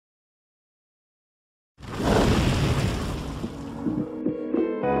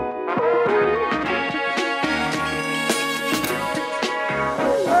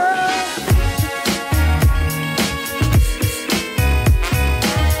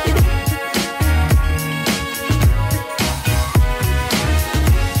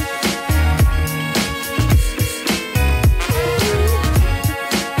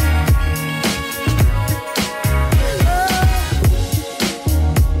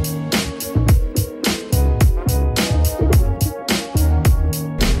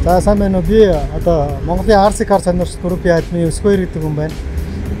За сайн байна уу? Би одоо Монголын RC Car сонирхогч группийн админ Square гэдэг хүн байна.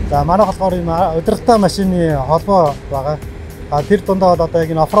 За манайх болохоор ийм удирдлагатай машины холбоо байгаа. Тэр дундаа бол одоо яг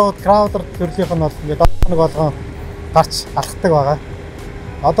энэ оффроуд краудер төрлийнх нь бол ингээд 7 хоног болгон гарч алхдаг байгаа.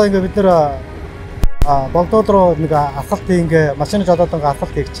 Одоо ингээд бид нэр болдууд руу нэг алхалт ингээ машины жолоодон алхалт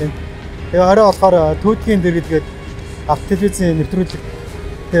хийж чинь. Тэгээ орой болохоор Түүдгийн дэргэд гээд телевизийн нэвтрүүлэг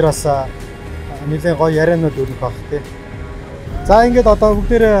дээр бас нэлээд гоё ярианууд өрнөх баг тий. За ингээд одоо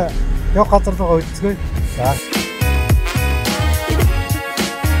бүгдээрээ явах газар руугаа үлдцгээе. За.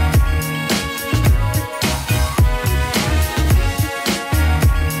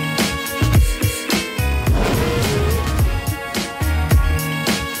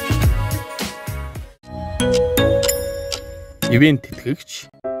 Ивент тэтгэгч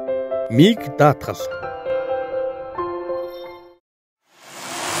Миг даатгал.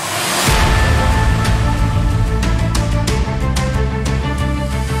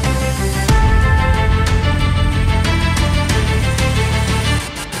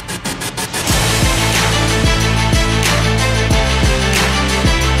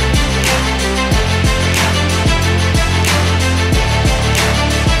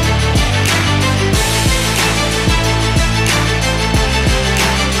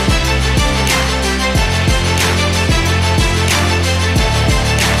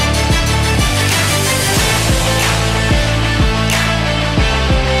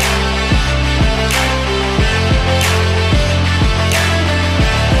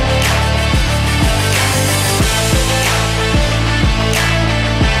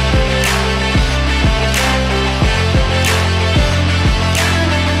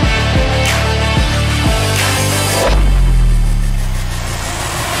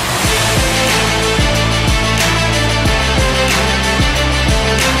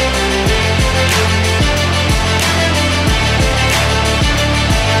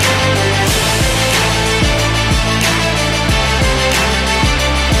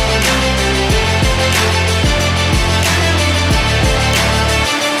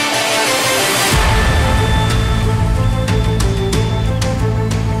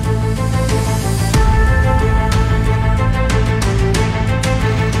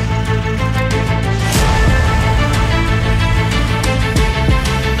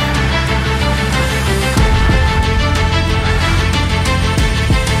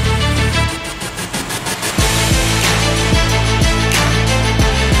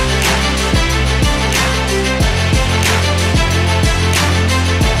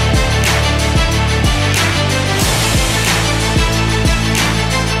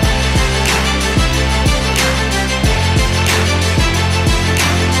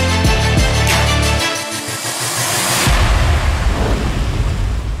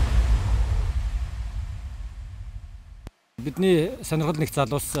 Бидний сонирхол нэг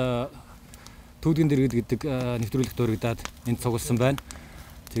залуус Түүдгийн дэргэд гэдэг нэвтрүүлэгт өргөдөөд энд цугласан байна.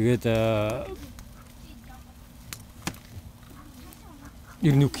 Тэгээд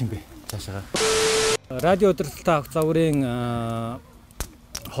ер нь юу юм бэ? Цаашаа. Радио удирдлагатай авах загварын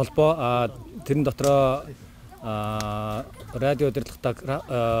холбоо тэрэн дотроо радио удирдлагатай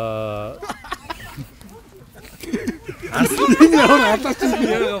Арслын ямар алаач юм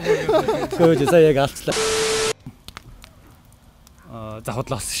яагаад гоо. За яг алцлаа. За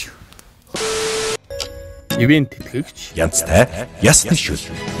хотлоос шүү. Ивент тэтгэгч янзтай ясны шүл.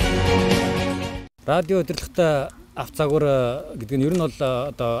 Радио удирдлагатай авах загвар гэдэг нь ер нь бол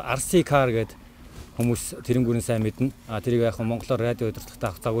одоо RC Car гэдэг хүмүүс тэрнгүүрэн сайн мэднэ. Тэрийг яг Монголоор радио удирдлагатай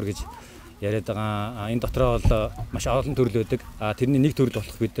авах загвар гэж яриад байгаа. Энэ дотроо бол маш олон төрөл байдаг. Тэрний нэг төрөл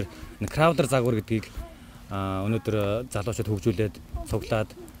болох бид нар краудер загвар гэдгийг өнөөдөр залуучууд хөгжүүлээд цуглаад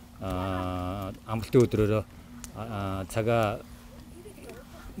амралтын өдрөөрөө цагаа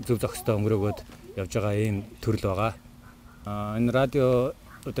зөв зохистой өнгөрөөгөөд явж байгаа ийм төрөл байгаа. Энэ радио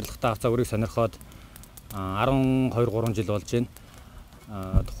удирдлагатай авах загварыг сонирхоод 12-3 жил болж байна.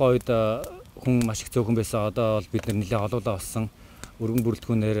 Тухайн үед хүн маш их цөөхөн байсан. Одоо бол бид нэлээд олоолаа болсон. Өргөн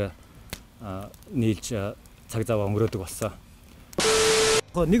бүрэлдэхүүнээр нийлж цаг зав өнгөрөөдөг болсон.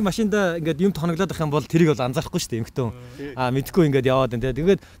 Нэг машинда ингээд юм тоноглоод байх юм бол тэрийг бол анзаарахгүй шүү дээ эмхтэн. Мэдхгүй ингээд яваад байна.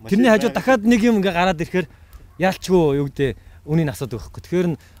 Тэгээд тэрний хажууд дахиад нэг юм ингээд гараад ирэхээр яалчгүй юу гэдэг үнийн асуудаг байхгүй.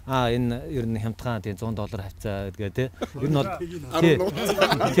 Тэгэхээр энэ ер нь хямдхан тий $100 хавцаа гэдэг тий. Ер нь бол тий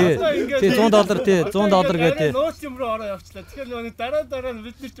 $100 гэдэг. Нууц юм руу ороо явчлаа. Тэгэхээр нөгөө дараа нь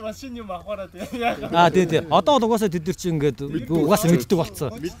бид нар ч машин юм авахаараа тий. Тий. Одоо бол угаасаа тэд нар чи ингээд угаасаа мэддэг болцсон.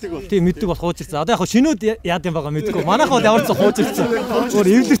 Тий мэддэг болох хуучирсан. Одоо яг шинүүд яад юм байгаа мэдгүй. Манайх бол ямар ч хуучирсан. Өөр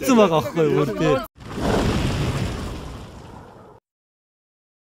эвлэрсэн байгаа байхгүй юу тий.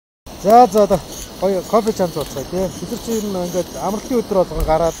 За гоё кофе чанж ууцгаа тийм. Бид нар чинь ингээд амралтын өдөр болгон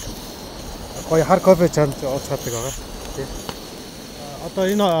гараад гоё хар кофе чанж ууцгаадаг байгаа. Тийм. Одоо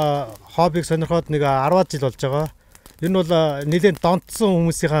энэ хоббиг сонирхоод нэг 10 жил болж байгаа. Энэ бол нэлээд донтсон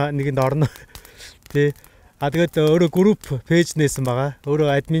хүмүүсийн нэгэнд орно. Тий. Тэгээд өөрөө групп пэйж нээсэн байгаа.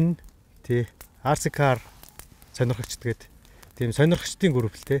 Өөрөө админ тий. RC-car сонирхогчд гэдэг. Тийм сонирхогчдын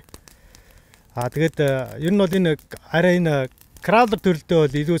групп л тий. Тэгээд ер нь бол энэ арай энэ краулер төрлөдөө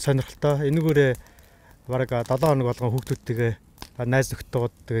бол илүү сонирхолтой. Энэгээрээ бараг 7 хоног болгон хүүхдүүдтэйгээ найз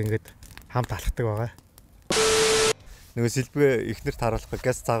нөхдөдтэйгээ ингээд хамт алхдаг байгаа. Нөгөө сэлбэ ихнэр таруулах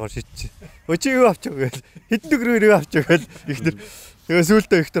газ цаагаар шидчих. Өчиг юу авчих гээл. Хэдэн өдрөөр юу авчих гээл ихнэр. Тэгээ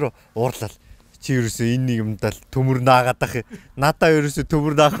сүүлдээ ихнэр уурлал. Чи ерөөсөө энэ нэг юмдаа төмөр наагаад ах. Надаа ерөөсөө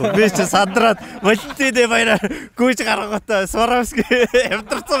төмөр наах. Би ч сандраад болтидээ баяраа гүйж гаргахтаа Сваровски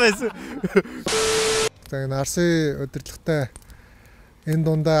явдарсан байсан. Тэгээ энэ RC удирдлагатай энэ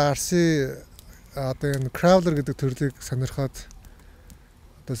дундаа RC одоо энэ краулер гэдэг төрлийг сонирхоод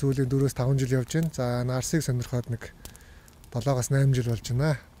одоо сүүлийн 4-5 жил явж байна. За энэ RC-г сонирхоод нэг 7-8 жил болж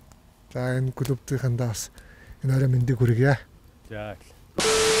байна. За энэ клубтынхандаа бас энэ арай мэндийг хүргье. За.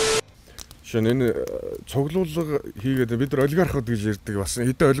 Шинэ энэ цуглуулга хийгээд бид нар олигархууд гэж ярьдаг бас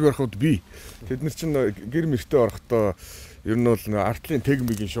хэдэн олигархууд бий. Тэд нар чинь гэр мөртөө орохдоо ер нь бол артлын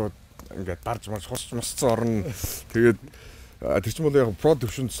техникийн шууд ингээд дарж марж хосч мосцсон орно. Тэгээд тэр чинь бол яг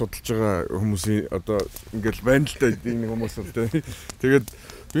продакшнд судалж байгаа хүмүүсийн одоо ингээд байна л да энэ хүмүүс бол тэгээд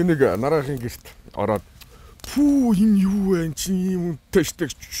би нэг нараахын гэрт ороод пүү энэ юу вэ чи юм тэштэй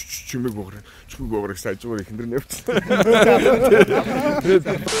чимэг богрыг сайжуур ихнэр нэвчсэн.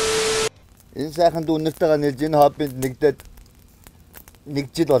 Энэ сайхан дүүнэртэйгээ нэлж энэ хоббинд нэгдээд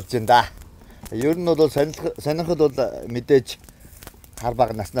 1 жил болж байна да. Ер нь бол сонирхол бол мэдээж хар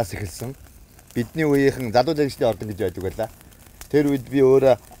бага наснаас эхэлсэн. Бидний үеийнхэн залуу дэвшлийн ордон гэж байдаг байлаа. Тэр үед би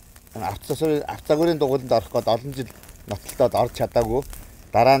өөрөө автоцогрын дугуйланд орох гээд олон жил нотлолтоод орж чадаагүй.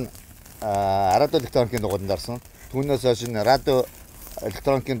 Дараа нь радио электроникийн дугуйланд орсон. Түүнээс хойш энэ радио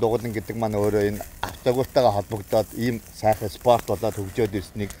электроникийн дугуйлан гэдэг маань өөрөө энэ автогуртайгаа холбогдоод ийм сайхан спорт болоод хөгжөөд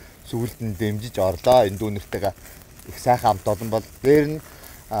ирснийг сүүлд нь дэмжиж орлоо. Энэ дүүнэртэйгээ их сайхан хамт олон бол дээр нь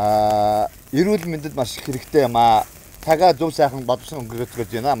эрүүл мэндэд маш их хэрэгтэй юм аа. Тагаа зөв сайхан бодсон өнгөрөөж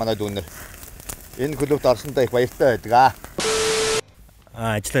байна манай дүүнэр. Энэ клубт орсондоо их баяртай байдаг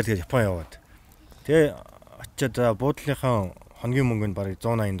Ажиллаад тэгээд Япон яваад. Тэгээ очиод буудлынхаа хоногийн мөнгөнд барыг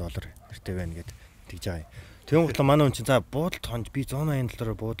 $180 хэрэгтэй байна гэд тэгж байгаа юм. Тэгэн гутлаа манай хүн чинь за буудалд хонж би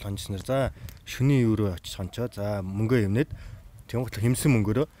 $180 буудал хонжснаар за шөнийн евро очиж хончоо. За мөнгөө юмнээд тэгэн гутлаа хэмсэн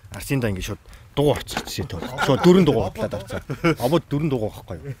мөнгөөрөө Арсиндаа ингэ шууд дугуй авчихчихжээ тоо. Шууд 4 дугуй бодлоод авцаа. Обод 4 дугуй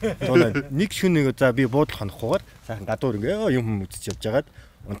байхгүй юу. Нэг шөнөний за би буудал хонохгүйгээр сайхан гадуур ингээ юм үзэж явж байгаад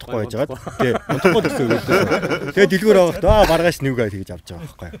унтахгүй байж байгаад тэгээ унтахгүй гэсэн үг. Тэгээ дэлгүүр авахтаа маргааш нэвгээ тэгж авч байгаа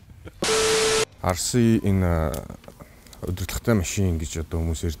байхгүй юу. RC энэ удирдлагатай машин гэж одоо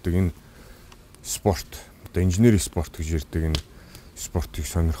хүмүүс ярьдаг энэ спорт одоо инженери спорт гэж ярьдаг энэ спортыг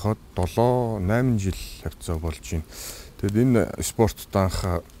сонирхоод 7-8 жил хавцаа болж байна. Тэгэд энэ спортод анх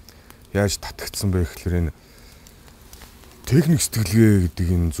яаж татагдсан бэ гэхээр энэ техник сэтгэлгээ гэдэг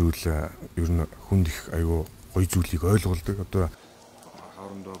энэ зүйл ер нь хүнд их аюу гоё зүйлийг ойлгуулдаг. Одоо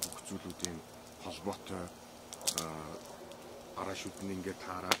хоорондоо бүх зүйлүүдийн холбоотой арашууд нь ингээд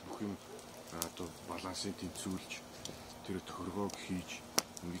таараад бүх юм одоо балансыг тэнцвүүлж тэр тохиргоог хийж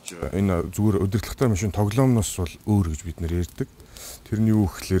ингэж энэ зүгээр удирдлагатай машин тоглоомноос бол өөр гэж бид нэр ярьдаг. Тэрний юу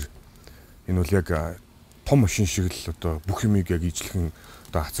гэхээр энэ бол яг том машин шиг л одоо бүх юмыг яг ижлэхэн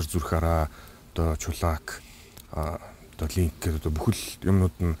одоо хацар зүрхаараа одоо чулаак одоо линк гэдэг одоо бүхэл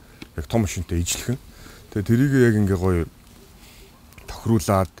юмнууд нь яг том машинтай ижлэхэн. Тэгээ тэрийг яг ингээ гоё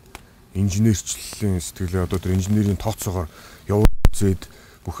тохируулаад инженерчлэлийн сэтгэлээ одоо тэр инженерийн тооцоогоор явуулзээд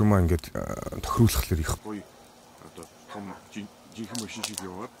бүх юмаа ингээд тохируулахлаар их гоё одоо том жинхэнэ машин шиг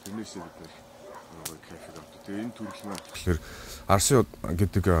яваад тэрнээсээ бид нэг кайф авдаг. Тэгээ энэ төрөлмөр тэгэхээр RC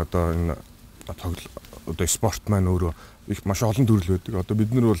гэдэг одоо энэ одоо спорт маань өөрөө их маш олон төрөл байдаг. Одоо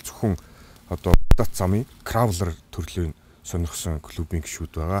бид нар бол зөвхөн одоо дат замын краулер төрлийн сонирхсан клубын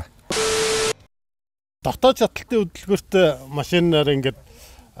гишүүд байгаа. Дотоод шатлалтын хөдөлгөөртэй машинаар ингээд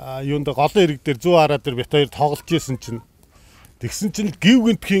юунд голын ирэг дээр 100 араа дээр бит хоёр тоглож исэн чинь тэгсэн чинь гів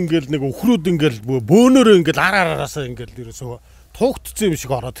гинтхийн ингээл нэг өхрүүд ингээл бөөнөрөө ингээл араасаа ингээл ерөөсөө туugтцсан юм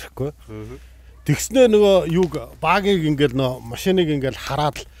шиг ороод ирэхгүй. Тэгснээ нөгөө юг багийг ингээл нөө машиныг ингээл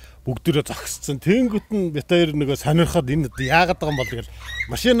хараад бүгдээрээ зогсцсон. Тэнгүүт нь бит хоёр нөгөө сонирхоод энэ яагаад байгаа юм бол тэгэл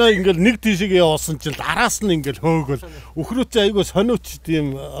машинаа ингээл нэг тийшээ явуулсан чинь араас нь ингээл хөөгөл өхрөөч айгуу сониуч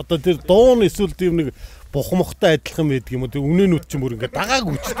тийм одоо тэр дуун эсвэл тийм нэг бухмахтай адилхан байдаг юм уу. Тэг үнэнүүд ч мөр ингээд дагааг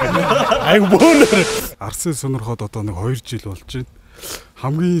үчдэг. Айгу бөөнөр. RC сонирхоод одоо нэг 2 жил болж байна.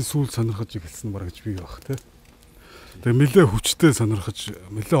 хамгийн сүүл сонирхож эхэлсэн баг гэж би баг тий. Тэгээ нэлээ хүчтэй сонирхож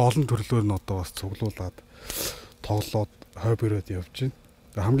нэлээ олон төрлөөр нь одоо бас цуглуулад тоглоод хоббироод явж байна.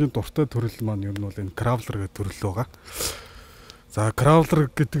 Тэгээ хамгийн дуртай төрөл маань ер нь бол энэ кравлер гэдэг төрөл байгаа. За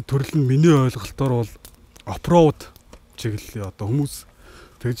кравлер гэдэг төрөл нь миний ойлголтоор бол оффроуд чиглэлийн одоо хүмүүс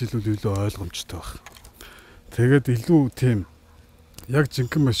тэгж илүү ойлгомжтой баг. Тэгээд илүү тийм яг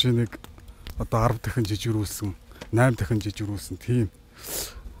жинхэнэ машиныг одоо 10 дахин жижигрүүлсэн, 8 дахин жижигрүүлсэн тийм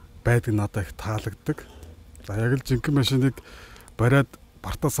байдаг надад их таалагддаг. За яг л жинхэнэ машиныг бариад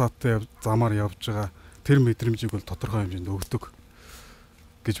бартасаатай замаар явж байгаа тэр мэдрэмжийг бол тодорхой хэмжээнд өгдөг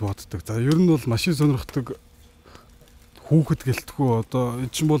гэж боддог. За ер нь бол машин сонирхдаг хүүхэд гэлтгүү одоо энэ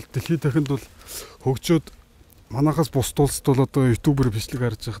чинь бол дэлхийд дахинд бол хөгжөөд манайхаас бус тулсд бол одоо ютубер бичлэг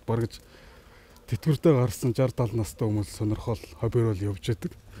харж байхад бараг тэтгэвртэй гарсан 60 70 настай хүмүүс сонирхол хоббирол явж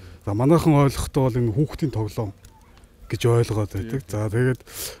байдаг. За манайхан ойлгохдоо бол энэ хүүхдийн тоглоом гэж ойлгоод байдаг. За тэгээд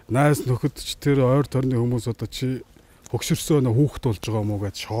найз нөхөд ч тэр ойр тойрны хүмүүс одоо чи хөгшөрсөө хүүхэд болж байгаа мó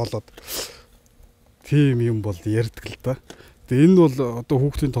гэж шоолоод тийм юм бол ярьдаг л да. Тэгээ энэ бол одоо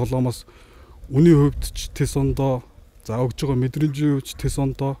хүүхдийн тоглоомоос үний хувьд ч тэс ондоо, за өгж байгаа мэдрэмжийн хувьд ч тэс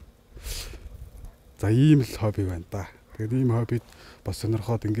ондоо. За ийм л хобби байна да. Тэгээд ийм хоббид бас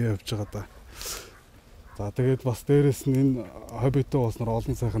сонирхоод ингэ явж байгаа да. За тэгээд бас дээрэс нь энэ хоббитой болсноор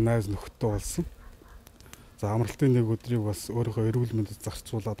олон сайхан найз нөхөдтэй болсон. За амралтын нэг өдрийг бас өөрийнхөө эрүүл мэндэд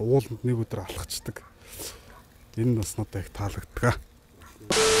зарцуулаад ууланд нэг өдөр алхацдаг. Энэ бас надад их таалагддаг.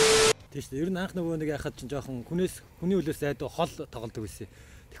 Тийм шүү дээ. Ер нь анх нөгөө нэг яхад чинь жоохон хүний хөлөөс айдуу хол тоглодог байсан.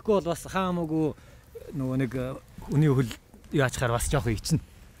 Тэгэхгүй бол бас хаамаагүй нөгөө нэг хүний хөл яачаар бас жоохон ичнэ.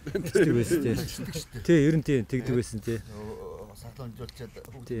 Тэгдэг байсан тийм. Тий, ер нь тийм тэгдэг байсан тий. Садлонжуулчаад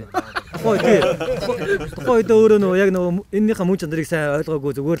тухайд өөрөө нөгөө яг нөгөө энэнийхээ мөн чанарыг сайн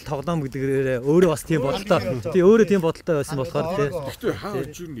ойлгоогүй зүгээр л тоглоом гэдэгээрээ өөрөө бас тийм бодолтой. Тий, өөрөө тийм бодолтой байсан болохоор тий. Гэхдээ хаа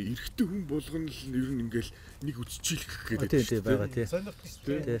ч юм эрэгтэй хүн болгоно л ер нь ингээл нэг үсчихлэх гэдэг. Тий, байгаа тий.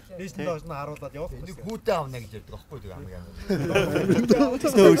 Тий. Биштэнд очно харуулад явах. Нэг хүүтэй авна гэж ярьдаг аахгүй тийм хамгийн. Хүүтэй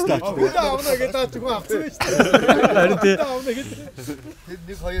авна гэдэг таа чгүй авсан байж тээ. Харин тий. Тэр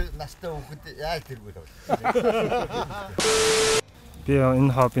нэг хоёр настай хүүхэд яаж тэргүй л. Би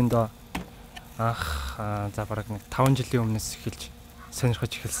энэ хоббинд анх за бараг нэг 5 жилийн өмнөөс эхэлж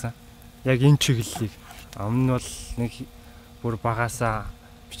сонирхож эхэлсэн. Яг энэ чиглэлийг өмнө нь бол нэг бүр багасаа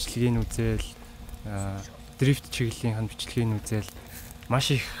бичлэгийг үзэл дрифт чиглэлийн бичлэгийг үзэл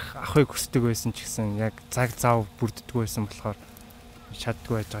маш их авахыг хүсдэг байсан ч гэсэн яг цаг зав бүрддэг байсан болохоор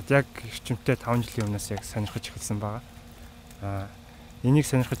чаддгүй байж байгаа. Яг эрчимтэй 5 жилийн өмнөөс яг сонирхож эхэлсэн байгаа. Энийг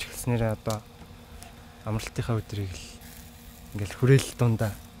сонирхож эхэлснээрээ одоо амралтынхаа өдрийг л ингээл хүрээл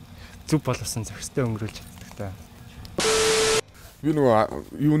дундаа зүв боловсон зохистой өнгөрүүлж чаддаг та. Би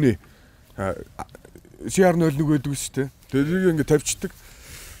нөгөө юуны CR01 гэдэг шүү дээ. Тэрийг ингээд тавьчихдаг.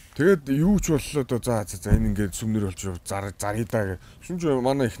 Тэгээд юу ч боллоо одоо за энэ ингээд сүмнэр болж заръя даа гэх. Шүнж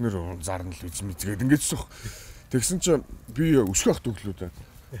манай ихнэр зарна л үз мэдгээд ингээд сөх. Тэгсэн чинь би өшгөх төглөө.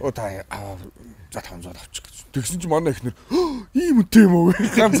 Оо та за 500 авчих гэж. Тэгсэн чинь манай ихнэр ийм үнэтэй юм уу?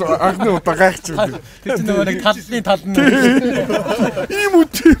 Ганц анхны удаа гайхчих. Тэр чинь нөгөө нэг талны тал нь ийм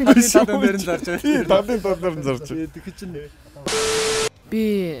үнэтэй юм биш. талын дээр нь зарж байгаа. Талын талаар нь зарж. Тэгэхээр чинь би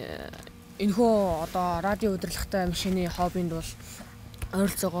энэхүү одоо радио удирдлагатай машины хоббинд бол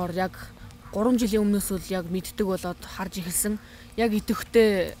ойролцоогоор яг 3 жилийн өмнөөс үл яг мэддэг болоод харж эхэлсэн. Яг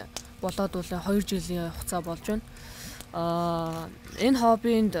идэвхтэй болоод бол 2 жилийн хугацаа болж байна. Энэ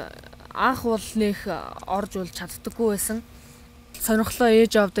хоббинд анх бол нэх орж ул чаддаггүй байсан. Сонирхлоо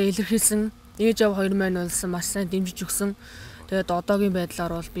ээж авдаа илэрхийлсэн. Ээж аав хоёр маань болсон маш сайн дэмжиж өгсөн. Тэгээд одоогийн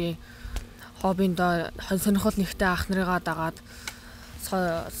байдлаар бол би хоббинд сонирхол нэгтэй ах нарыгаа дагаад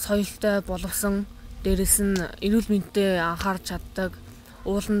соёлтой боловсон. Дээрэс нь эрүүл мэндэд анхаарч чаддаг.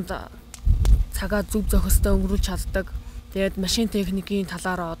 Ууланд цагаа зөв зохистой өнгөрүүлж чаддаг. Тэгээд машин техникийн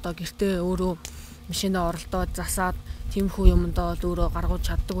талаараа одоо гэртээ өөрөө машинаа оролдоод засаад тиймэрхүү юмдаа бол өөрөө гаргуулж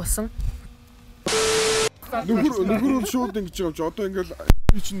чаддаг болсон. Нөхөр шууд ингэж явж одоо ингээл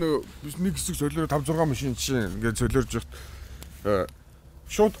би чинь нэг хэсэг солиор 5 6 машин чинь ингээд солиорж явахт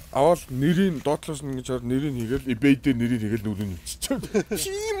шууд аваад нэрийн доотлоос нь ингэж хараад нэрийг хийгээл eBay дээр нэрийг хийгээл нүрийг нэмчихсэн.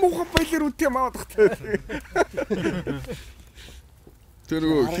 Ийм муухай байлэр үт юм аваад тахтай. Тэр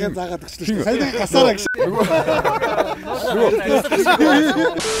нөгөө хин заагаад өгчлээ. Сайн гасаараа гэж.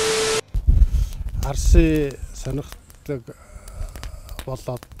 Арси сонирхдаг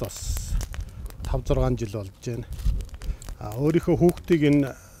болоод бас 5 6 жил болж байна. Өөрийнхөө хүүхдийг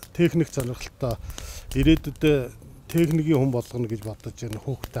энэ техник сонирхолтой ирээдүйд техникийн хүн болгоно гэж бодож байна.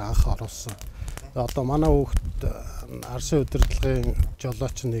 Хүүхдээ анх оруулсан. Одоо манай хүүхд арсын удирдлагын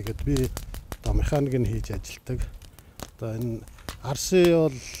жолооч нэгэд би одоо механик нь хийж ажилладаг. Одоо энэ Арсын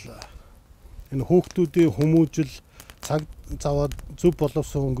бол энэ хүүхдүүдийн хүмүүжил цаг заваад зөв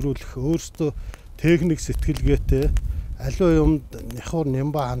боловсон өнгөрүүлэх өөрсдөө техник сэтгэлгээтэй аливаа юмд няхуур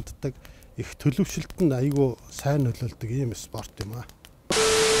нямба ханддаг их төлөвшөлтөнд айгүй сайн нөлөөлдөг ийм спорт юм аа.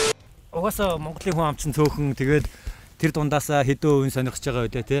 Угаасаа Монголын хүн амчин цөөхөн тэгээд тэр дундаасаа хэдэн үн сонирхож байгаа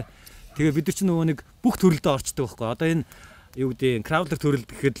үедээ тий. Тэгээ бид нар ч нөгөө нэг бүх төрөлдөө орчдөг байхгүй. Одоо энэ юу гэдэг краулер төрөлд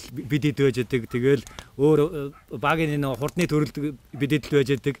гэхэд бид хэд байж яадаг. Тэгэл өөр багийн энэ хурдны төрөлд бид хэд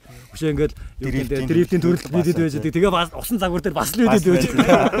байж яадаг. Өшөө ингээл юу гэдэг дрифтийн төрөлд бид хэд байж яадаг. Тэгээ усан загвар дээр бас л бид хэд байж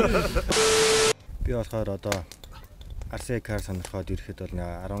яадаг. Би болохоор одоо RC car сонирхоод ирэхэд бол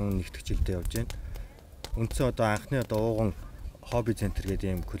 11 дэх жилдээ явж байна. Үндсэн одоо анхны одоо ууган хобби центр гэдэг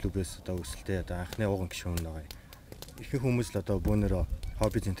ийм клубээс одоо өсөлтөө одоо анхны ууган гишүүн байгаа. Ихэнх хүмүүс л одоо бөөнөрөө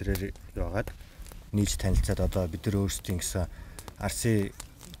хобби центрээр яваад нийж танилцаад одоо бид нар өөрсдийн гэсэн RC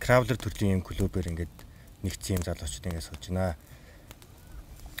краулер төрлийн ийм клубээр ингээд нэгдсэн юм залуучууд ингээд сууж байна.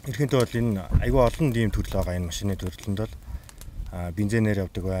 Эрхэнтэй бол энэ аюул олон ийм төрөл байгаа энэ машины төрлөнд бол бензинээр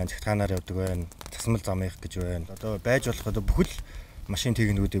явдаг байна, цэгтгаанаар явдаг байна, засмал замынх гэж байна. Одоо байж болох одоо бүхэл машин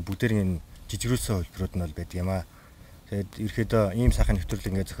техникүүдээ бүгдээр энэ жижигрүүлсэн хөлбөрүүд нь бол байдаг юм аа. Тэгээд ерөөдөө ийм сайхан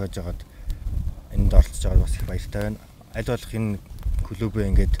нэвтрүүлэг ингээд зохиож байгаад энд оролцож байгаад бас их баяртай байна. Аль болох энэ клубээ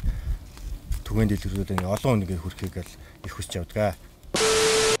ингээд түгээн дэлгэрүүлээд ингээд олон хүнийг хүрхийг л их хүсэж явдаг.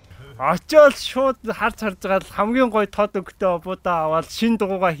 Очоод шууд харж байгаа л хамгийн гоё тод өгтөө буудаа аваад шин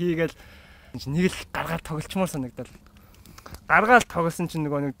дугуугаа хийгээл нэг л гаргаад тоглолчмоор санагдал. Гаргаал тоглосон чинь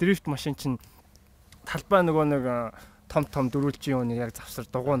нөгөө нэг дрифт машин чинь талбай нөгөө нэг том дөрүүлчийн үнийг яг завсар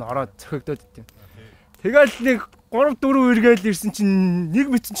дугуй нь ороод цохигдоод идэв. Тэгэл нэг 3 4 эргээл ирсэн чинь нэг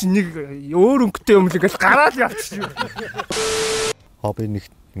битсэн чинь нэг өөр өнгөтэй юм л ингээл гараад явчих. Хобби нэг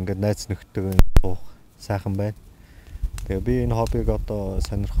ингээд найз нөхдөг суух сайхан байна. Тэгээ би энэ хоббиг одоо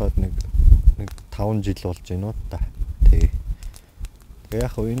сонирхоод нэг 5 жил болж байна уу та. Тэгээ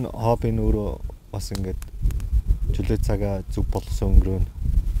яг энэ хобби нь өөрөө бас ингээд чөлөө цагаа зүг болгосон өнгөрөөн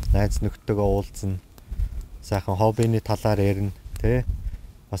найз нөхдөдөө уулзна. Сайхан хоббины талаар ярина тий.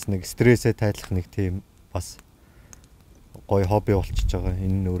 Бас нэг стрессээ тайлах нэг тийм бас гоё хобби болчихж байгаа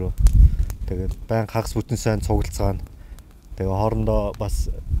энэ өөрөө. Тэгээд байн хагас бүтэн сайн цуглацгаана. Тэгээ хоорондоо бас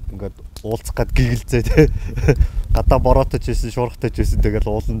ингээд уулзах гад гигэлзээ тий. Гадаа бороотож байсан, шуурхтаж байсан.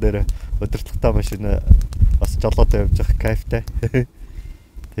 Тэгэл уулан дээр өдөртлөгтэй машин бас жолоод явж явах кайфтай.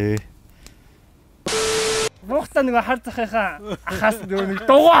 Тий. Бухта нэг хар захынхаа ахаас нэг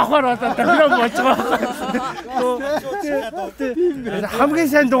дугуй авахаар одоо дөрөв болж байгаа. Хамгийн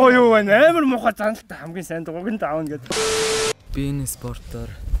сайн дугуй юу вэ? Амар муухай заналтай хамгийн сайн дугуйг нь даавна гэдэг. Би энэ спортоор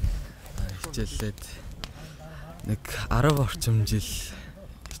хичээллээд нэг 10 орчим жил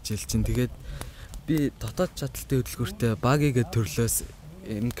хичээл чинь тэгээд би дотоод чадaltaй хөдөлгөөртэй багигээ төрлөөс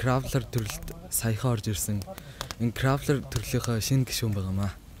энэ краулер төрөлд саяхан орж ирсэн. Энэ краулер төрлийнхөө шинэ гишүүн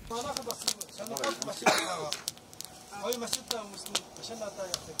байгаамаа. Ой машинтай хүмүүс нь машинаа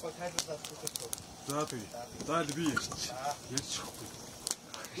яг тайлбарлаад өгөх. За тий. За л би ярьчихгүй.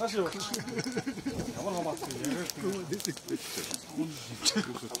 Маш юу. Ямар хамаатай ярихгүй.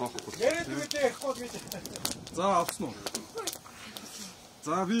 За авсан уу?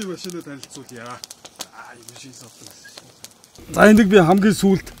 За би машинаа танилцуулъя. Юу машин савтан. За энийг би хамгийн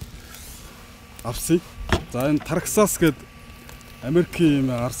сүүлд авсан. За энэ Тарксас гэдэг Америкийн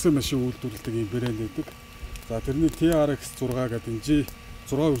RC машин үйлдвэрлэдэг юм брэнд байдаг. За тэрний TRX 6 гэдэг энэ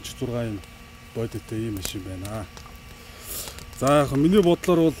 646 юм бодиттой ийм машин байна. За яг миний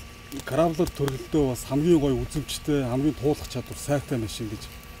бодлоор бол краулер төрөлдөө бас хамгийн гоё үзэмжтэй, хамгийн туулах чадвар сайтай машин гэж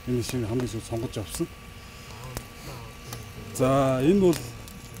энэ машин хамгийн сүүлд сонгож авсан. За энэ бол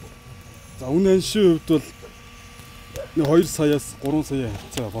за үнэ аншийн хувьд бол 2 саяас 3 сая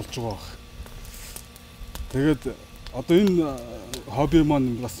хавцаа болж байгаа баг. Тэгээд одоо энэ хобби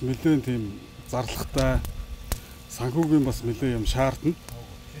маань бас нэлээд тийм зарлагтай санхүүгийн бас нэлээд юм шаардна.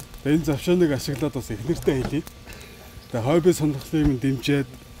 Тэгээд энэ завшааныг ашиглаад бас их нэртэй хэлье. Тэгээд хобби сонирхлыг минь дэмжиж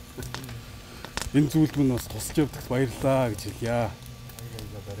энэ зүйлд минь бас тусч явдагт баярлалаа гэж хэлье.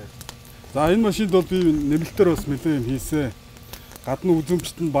 За энэ машинд бол би нэмэлтээр бас нэлээд юм хийсэн. Гадны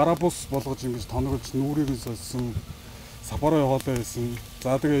үзэмжт нь барабус болгож ингэж тоногч нүрийг сольсон, сапараа хоолой байсан.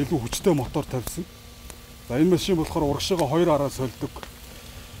 За тэгээ илүү хүчтэй мотор тавьсан. За энэ машин болохоор урагшаага 2 араа сольдог.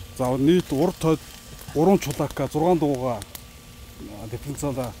 За нийт урд тод 3 чулаака 6 дууга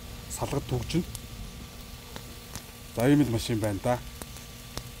дифференциалаа салгад түгжин. За ийм л машин байна да.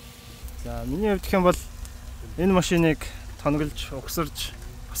 За миний хувьд гэх юм бол энэ машиныг тоноглож, угсарж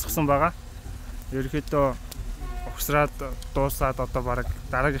босгосон байгаа. Ерөнхийдөө угсраад дуусаад одоо бараг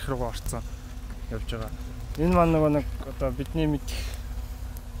дараагийнх руу орцсон явж байгаа. Энэ маань нөгөө нэг одоо бидний мэдих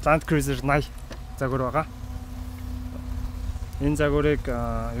Land Cruiser 80 загвар байгаа. энэ загварыг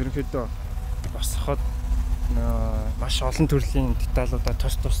ерөнхийдөө босгоход маш олон төрлийн деталуудаа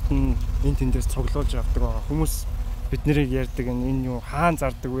тус тусад нь энэ тэндээс цуглуулж авдаг байгаа. Хүмүүс бид нарыг ярьдаг энэ юу хаан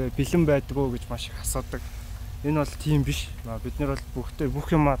зардаг вэ, бэлэн байдаг уу гэж маш их асуудаг. Энэ бол тийм биш. Бид нар бол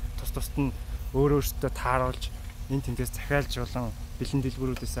бүх юмаа тус тусад нь өөрөөсөө тааруулж энэ тэндээс захиалж болон бэлэн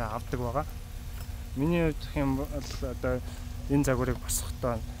дэлгүүрүүдээс авдаг байгаа. Миний хувьд юм бол одоо энэ загварыг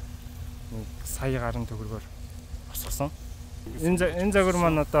босгохдоо сая гаруй төгрөгөөр босгосон. Энэ загвар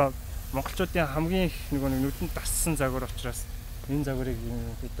маань одоо монголчуудын хамгийн их нүдэнд дассан загвар учраас энэ загварыг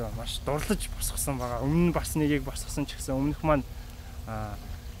ерөнхийдөө маш дурлаж босгосон байгаа. Өмнө нь бас нэгийг босгосон ч гэсэн өмнөх маань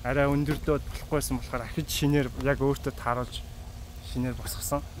арай өндөрдөөд болохгүйсэн болохоор ахиж шинээр яг өөртөө тааруулж шинээр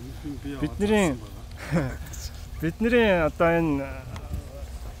босгосон. Бидний одоо энэ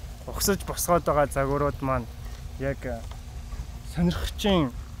огсож босгоод байгаа загварууд маань яг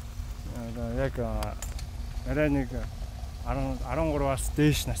сонирхогчдын яг арай нэг 13-аас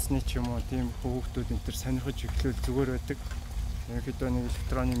дээш насны ч юм уу тийм хүүхдүүд энэ төр сонирхож эхлүүл зүгээр байдаг. Ерөнхийдөө нэг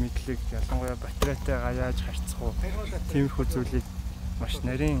электронны мэдлэг ялангуяа батарейтайгаа яаж харьцах уу тиймэрхүү зүйлийг маш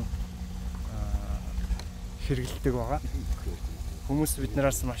нарийн хэрэгэлдэг байгаа. Хүмүүс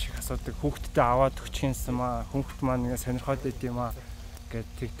биднээс маш их асуудаг. Хүүхдтэй аваад өгчихсэн маа, хүүхд маань ингээ сонирхоод байд юм аа гэж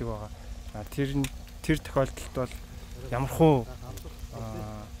тэгдэг байгаа. Тэр тохиолдолд бол ямархуу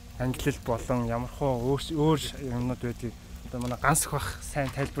ангилал болон ямархуу өөр юмнууд байдгийг одоо манай ганц бах сайн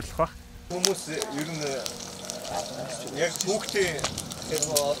тайлбарлах бах. Хүмүүс ер нь яг хүүхдийн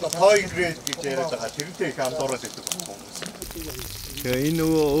одоо toy grade гэж яриад байгаа. Тэрнтэй их андуураад байдаг хүмүүс. Тэгээ энэ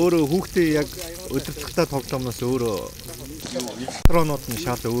өөрөө хүүхдийн яг өдөртөгтэй тоглоомноос өөрөө электронууд нь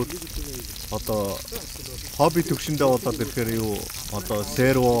шал өөр. Одоо хобби төвшөндөө болоод ирэхээр юу одоо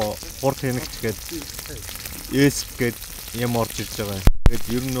серво, хурд хянагч гэдэг ESP гэдэг юм орж ирж байгаа.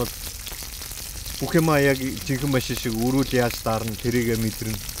 Тэгээд ер нь бол бүх юм яг жинхэнэ машин шиг өрүүл яаж даарна тэрийгэ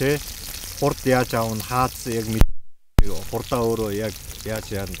мэдэрнэ тий. Хурд яаж аавна хаац яг хурдаа өөрөө яг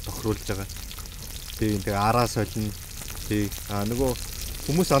яаж яарна тохируулж байгаа. Тэгээ араа солино. Тий. Нөгөө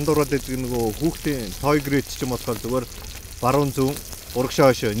хүмүүс андуураад байдаг нөгөө хүүхдийн toy grade ч юм болохоор зүгээр баруун зүүн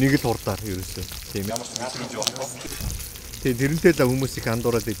урагшаа хойшоо нэг л хурдаар ерөөсөө. Тийм ээ. Тэгээ тэрнтэй л хүмүүс их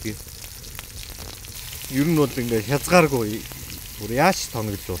андуураад байдаг. Ер нь бол ингээ хязгааргүй бүр яаж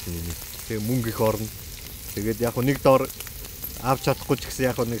тоногдож болно юм. Тэгээ мөнгө их орно. Тэгээд яг нэг доор авч чадахгүй ч гэсэн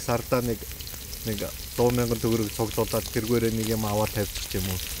яг нэг сардаа нэг 100,000 төгрөг цуглуулад тэргээрээ нэг юм аваад тавьчих юм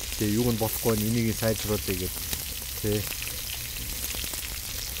уу. Тэгээ юу нь болохгүй энийг сайжруулъя гэж. Тэ.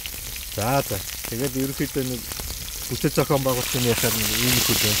 За. Тэгээд ерөнхийдөө нэг бүтэц зохион байгуулалтын ясаар ийм их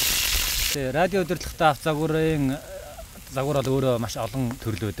үү. Тэгээ радио удирдлагатай авч загварын загвар бол өөрөө маш олон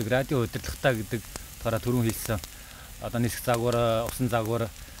төрөл байдаг. Радио удирдлагатай гэдэг болохоор түрүүн хэлсэн одоо нисэх загвар, усан загвар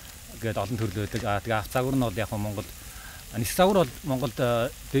гэдэг олон төрөл байдаг. Тэгээ авч загвар нь бол яг Монгол нисэх загвар бол Монголд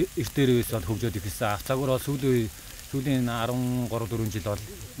эрт дээрээс бол хөгжөөд ирсэн. Авч загвар бол сүүлийн 13-4 жил бол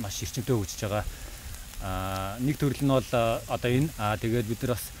маш эрчимтэй хөгжиж байгаа. Нэг төрөл нь бол одоо энэ тэгээд бид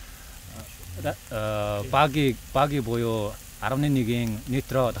нар бас баги буюу 11-ийн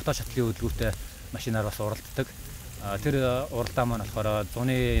нитро дотоод шатлын хөдөлгүүртэй машинаар бас уралддаг. Тэр уралдаа маань болохоор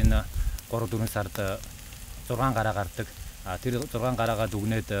зуны энэ 3-4 сард 6 гараа гардаг. Тэр 6 гараагаа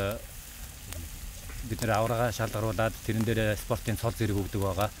дүгнээд бид нэр аврага шалгаруулад тэрэн дээр спортын цол зэрэг өгдөг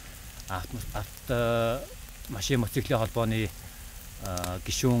байгаа. Машин мотоциклийн холбооны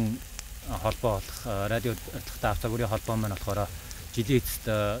гишүүн холбоо болох радио удирдлагатай авч загварын холбоо маань болохоор жилийн эцэст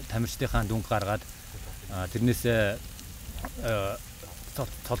тамирчдынхаа дүнг гаргаад тэрнээсээ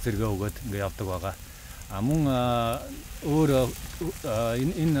цол зэрэгээ өгөөд ингээ явдаг байгаа. Мөн өөр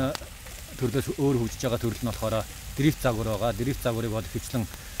энэ төрлөөс өөр хөгжиж байгаа төрөл нь болохоор дрифт загвар байгаа. Дрифт загварыг бол хвчлэн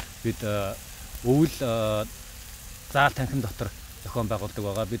бид өвөл заал танхим дотор зохион байгуулдаг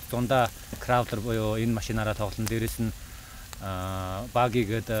байгаа. Бид дундаа краулер буюу энэ машинаараа тоглоно. Дээрээс нь баги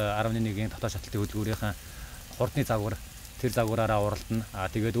гэдэг 11-ийн дотоод шатлын хөдөлгүүрийн хурдны загвар тэр загвараараа уралдана.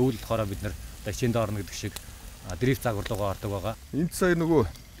 Тэгээд өвөл болохоор бид нар шинэ доорно гэдэг шиг дрифт загвар руугаа ордог байгаа. Энд сая нөгөө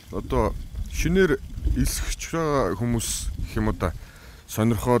одоо шинээр илсгэж байгаа хүмүүс гэх юм уу да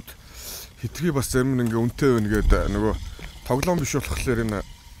сонирхоод хитрхи бас зарим нь ингээ үнэтэй байна гэдэг нөгөө тоглоом биш болохоор энэ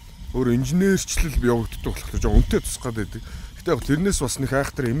өөр инженерчлэл явагддаг болохоор жоо үнэтэй тусгаад байдаг. Гэтэ яг тэрнээс бас нэг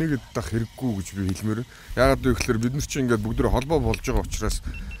айхтар эмээгээд дах хэрэггүй гэж би хэлмээр. Яагаад вэ гэхээр бид нар чинь ингээд бүгдөө холбоо болж байгаа учраас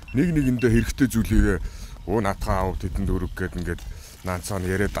нэг нэгэндээ хэрэгтэй зүйлийг наатхан аав тэдэнд өрөг гээд ингээд наанцаа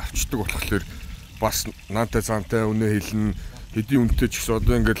яриад авчдаг болохоор бас наантай цаантай үнэ хэлнэ хэдийн үнэтэй ч гэсэн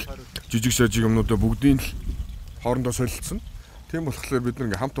одоо ингээд жижиг сажиг юмнуудаа бүгдийг л хоорондоо солилцсон. Тийм болохоор бид нар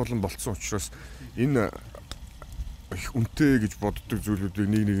ингээд хамт олон болцсон учраас энэ их үнэтэй гэж боддог зүйлүүдийг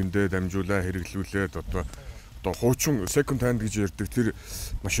нэг нэгэндээ дамжуулаа хэрэглүүлээд одоо одоо хуучин second hand гэж ярьдаг тэр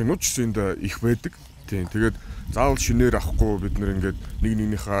машинууд ч энд их байдаг. Тийм. Тэгээд заавал шинээр авахгүй бид нэр ингээд нэг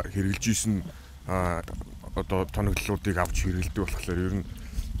нэгнийхээ хэрэгжилж исэн одоо тоноглолуудыг авч хэрэгэлдэг болохоор ер нь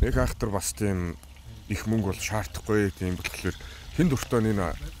нэг ахтар бас тийм их мөнгө бол шаардахгүй. Тийм болохоор хэн дуртай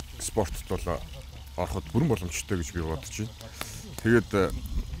энэ спортод бол ороход бүрэн боломжтой гэж би бодож байна. Тэгээд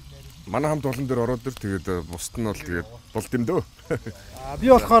манай хамт олон дээр ороод ир тэгээд бусд нь бол тэгээд болд юм дөө. Би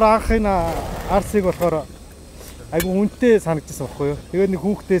болохоор анх энэ RC-г болохоор айгу үнэтэй санагдчихсан байхгүй юу. Тэгээд нэг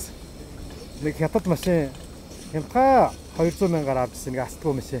хүүхдээс нэг хятад машин хямдхан 200 мянгаар авчихсан нэг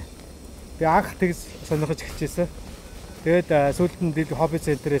астгүй машин. Би анх тэгс сонирхож эхэлчихсэн. Тэгээд сүүлд нь хобби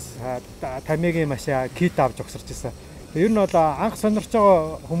центрээс тамигийн машин кит авч огсорч ирсэн. Ер нь бол анх сонирхож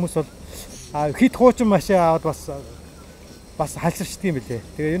байгаа хүмүүс бол хит хуучин машин аваад бас хальсарчдаг юм билээ.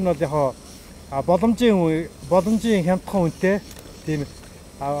 Тэгээ ер нь бол яг боломжийн хямдхан үнэтэй тийм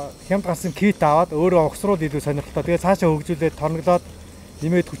хямд гарсан кит аваад өөрөө огсрууд илүү сонирхолтой. Тэгээ цаашаа хөгжүүлээд тоноглоод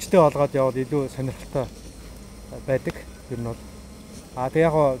нэмээд хүчтэй болгоод яваад илүү сонирхолтой байдаг. Ер нь бол тэгээ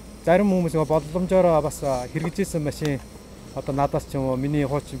яг зарим хүмүүс боломжоор бас хэрэгжижсэн машин одоо надаас ч юм уу миний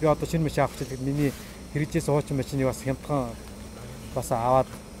хуучин би одоо шинэ машин авах гэдэг миний хэрэгжижсэн хуучин машиныг бас хямдхан бас аваад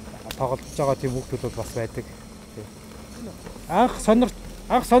тоглож байгаа тийм хүүхдүүд бас байдаг. Анх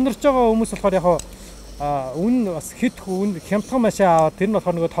сонирч байгаа хүмүүс болохоор яг үн бас хит үн хямдхан машин аваад тэр нь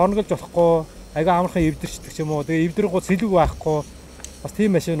болохоор нөгөө тоноглож болохгүй ага амархан эвдэрчдэг ч юм уу. Тэгээ эвдэргууд сэлэг байхгүй бас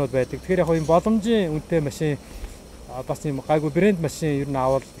тийм машинууд байдаг. Тэгэхээр яг юм боломжийн үнэтэй машин бас юм гайгүй брэнд машин ер нь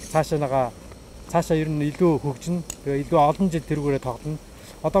авал цаашаа ер нь илүү хөгжинэ. Тэгээ илүү олон жил тэрүүгээрээ тоглоно.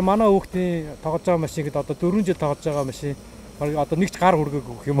 Одоо манай хүүхдийн тоглож байгаа машин гэдэг одоо 4 жил тоглож байгаа машин одоо нэг ч гар хүргээг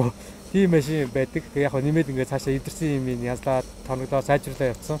гэх юм уу. Тийм машин байдаг. Тэгээ яг нэмээд ингээд цаашаа эвдэрсэн юм янзлаад тоноглоо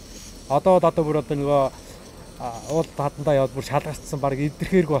сайжруулаад явцсан. Одоо бүр одоо нөгөө уул хатандаа яваад бүр шалгацсан баг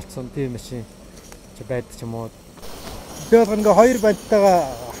эвдэрхээргүй болсон тийм машин байдаг ч юм уу. Би бол ингээ хоёр бандтайгаа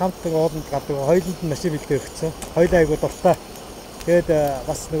хамт ууланд гадаг хоёуланд нь машин бэлдээ өгсөн. Хоёулаа айгуу дуртай. Тэгээд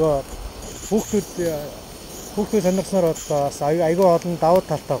бас нөгөө хүүхдүүд сонирхсноор бас айгуу олон давуу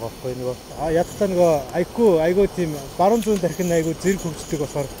талтай байгаа байхгүй нөгөө ядтаа нөгөө айгуу тийм баруун зүүн тархин айгуу зэрэг хөгждөг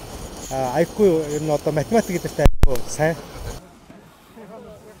болохоор айгуу ер нь одоо математик гэдэгт айгуу сайн.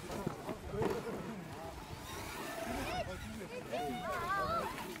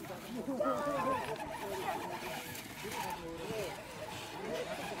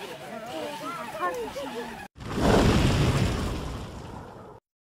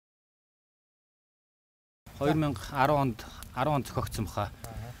 онд зохиогдсон баха.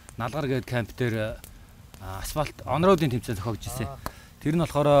 Налгар гээд камп дээр асфальт онроодын тэмцээн зохиогдсон. Тэр нь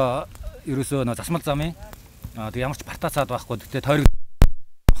болохоор ерөөсөө засмал замын тэг ямар ч бартаа цаад байхгүй. Тэгтээ тойрог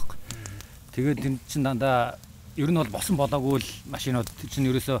байхгүй. Тэгээд тэнд чинь дандаа ер нь бол босон болоогүй л машинууд чинь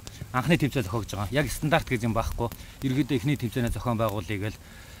ерөөсөө анхны тэмцээн зохиогдож байгаа. Яг стандарт гэж юм байхгүй. Ерөөдөө эхний тэмцээний зохион байгуулыг л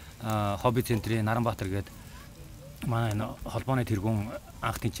хобби центрийн Наранбаатар гээд манай энэ холбооны тэргүүн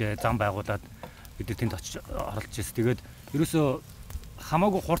анх тэнцээ зам байгуулад бид тэнд очиж оролцож ирсэн. Тэгээд ерөөсөө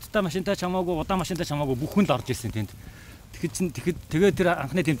хамаагүй хурдтай машинтай ч хамаагүй удаан машинтай ч хамаагүй бүхэн л орж ирсэн тэнд. Тэгээд тэр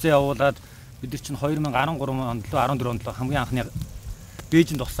анхны тэмцээн явуулаад бид нар чинь 2013 онд л 14 онд л хамгийн анхны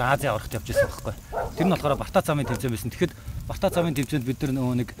Бээжинд тусан Азийн аврагт явж байсан байхгүй. Тэр нь болохоор Бартаа цамын тэмцээн байсан. Тэгэхэд Бартаа цамын тэмцээнд бид нар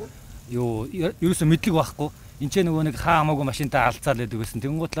нөгөө нэг ерөөсөө мэдлэг байхгүй. Энд ч нөгөө нэг хаа хамаагүй машинтай алцаал байдаг байсан.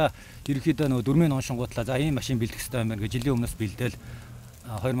 Тэнгуутлаа ерөөхдөө нөгөө дөрмийн уншингуутлаа за ийм машин бэлдэх хэрэгтэй юм байна гэж жилийн өмнөөс бэлдээл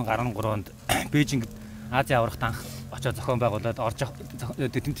 2013 онд Бээжинд Азийн аврагт анх очоод зохион байгуулад орж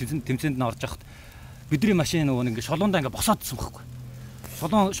тэмцээнд нь орж явахад бидний машин нөгөө нэг шолуундаа ингээ босоодсон байхгүй.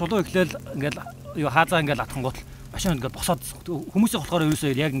 Шулуу ихлээл ингээл хаазаа ингээл атхангуут машин ингээл босоодсон. Хүмүүсийн болохоор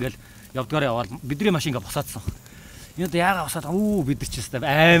ерөөсөө яг ингээл явдгаар яваад бидний машин ингээ босоодсон. Энд яагаад босоод бид нар ч гэсэн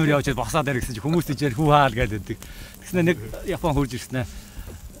амар явж босоод байр гэсэн чи хүмүүс тийчээр хүү хаал гэдэг. Тэгснэ нэг Япон хурж ирснэ.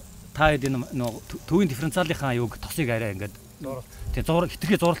 Та энэ төвийн дифференциалынхаа юуг тосыг арай ингээд тэг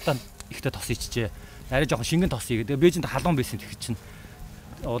хитрхи зуралтаа ихтэй тос ичжээ. Арай жоохон шингэн тосыг. Тэгээ Бээжинд халуун байсан тэгэхэд чинь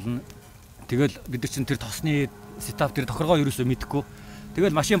уулна. Тэгэл бид нар чинь тэр тосны сетап тэр тохиргоо ерөөсөө мэдэхгүй.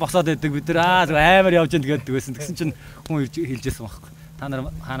 Тэгэл машин босоод байдаг бид нар амар явж гэнэ гэдэг байсан. Тэгсэн чинь хүн хэлжсэн байхгүй. Та нар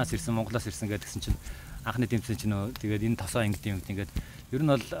хаанаас ирсэн Монголоос ирсэн гэдгсэн чинь анхны тэмцээн чинь тэгээд энэ тосоо ингэдэг ингээд ер нь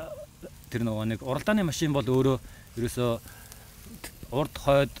бол тэр нөгөө нэг уралдааны машин бол өөрөө ерөөсөө урд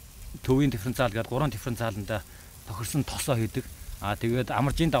хойд төвийн дифференциал гэдэг 3 дифференциаланда тохирсон тосоо хийдэг. Тэгээд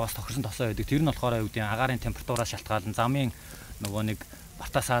амаржийн даваас тохирсон тосоо хийдэг. Тэр нь болохоор юу гэдэг агаарын температураас шалтгаалan замын нөгөө нэг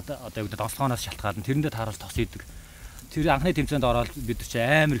батасаад одоо юу гэдэг онцлогоноос шалтгаалan тэрэндээ тааруулж тос хийдэг. Тэр анхны тэмцээнд ороод бид нар чи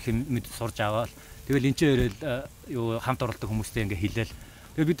амар их мэд сурж аваад тэгэл энэ ч ирээл юу хамт оролдог хүмүүстэй ингээ хэлээл.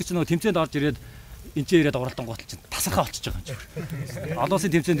 Тэгээ бид нар чи нөгөө тэмцээнд орж ирээд энэ ч ирээд уралдан гутал чинь тасархаа болчихж байгаа юм чи. Олон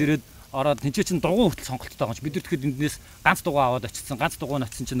улсын тэмцээнд ирээд ороод тэнцээ чин дугуй хөтөл сонголттой байгаа юм. Бид нар тэгэхэд энднээс ганц дугуй аваад очсон. Ганц дугуй нь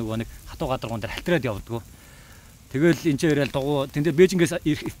очсон чинь нөгөө нэг хатуу гадаргуун дээр халтраад явдггүй. Тэгэл энэ ч ирээл дугуй тэнд Бээжингээс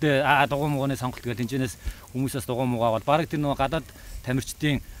ирэхдээ дугуй мууны сонголт гэдэг тэнцэнээс хүмүүсээс дугуй муугаа аваад баг тэр нөгөө гадаад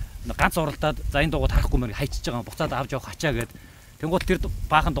тамирчдын ганц уралдаад за энэ дугуй тарахгүй мөр хайчиж байгаа буцаад авч явах хачаа гэд. Тэнгуут тэр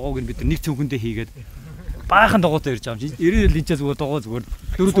баахан дугуйг нь бид нэг цүнхэндээ хийгээд баахан дугуйтай ирж байгаа юм. Ирээл энэ ч зүгээр дугуй зүгээр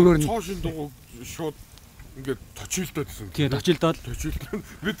дөрөөр нь цоошин дугуй шууд ингээд точилдоод гэсэн. Тийм точилдоод.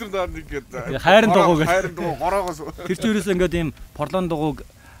 Бид нар ингээд хайрын дугуй гороогоос тэр чирээс ингээд ийм порлон дугуйг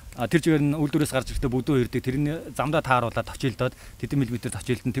тэр чигээр нь үйлдвэрээс гарч ирэхдээ бүдүү ирдэг. Тэрний замдаа тааруулаад точилдоод тэдэн миллиметр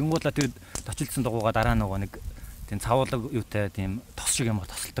точилдсон. Тэнгуудлаа тэр точилдсон дугуйгаа дараа нөгөө нэг тийм цавуулаг юутай тийм тос шиг юм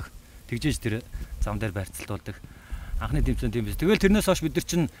тосолдог. Тэгжээж тэр зам дээр байрцалдуулдаг. Анхны тэмцээн тийм биз. Тэгэл тэрнээс хойш бид нар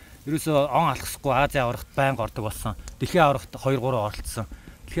чинь ерөөсөө он алхахгүй Азийн аврагт байнга ордог болсон. Дэлхийн аврагт 2-3 оролцсон.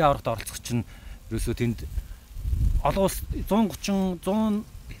 Дэлхийн аврагт оролцох чинь ерөөсөө тэнд олон улс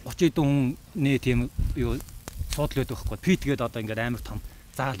 130 хүний тийм юу суудлаад байхгүй. Пит гэдэг одоо ингээд амар том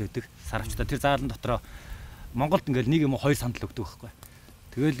заал өгдөг сарвчтай. Тэр заалын дотроо Монголд ингээд нэг юм уу 2 сандал өгдөг байхгүй.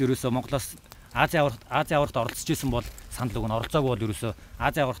 Тэгэл ерөөсөө Монголоос Азийн аврагт оролцож исэн бол сандал өгнө. Оролцоогүй бол ерөөсөө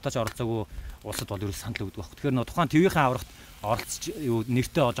Азийн аврагтаач оролцоогүй улсад бол ерөөсөө сандал өгдөг байхгүй. Тэгэхээр тухайн ТV-ийн аврагт оролцож юу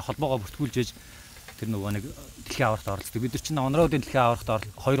нэртэй олж холбоогоо бүртгүүлж ээж тэр нөгөө нэг дэлхийн аврагт оролцдог. Бид нар чинь онроодын дэлхийн аврагт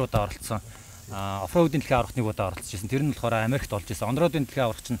 2 удаа оролцсон. Офроудын дэлхийн аврагт 1 удаа оролцож ирсэн. Тэр нь болохоор Америкт болж ирсэн. Онроодын дэлхийн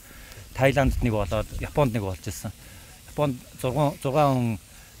аврагт чинь Таиландд 1 болоод Японд 1 болж ирсэн. Японд 6 хүн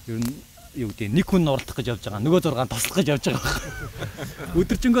ер нь юу гэдэг нэг хүн оролцох гэж явж байгаа. Нөгөө 6 тослох гэж явж байгаа.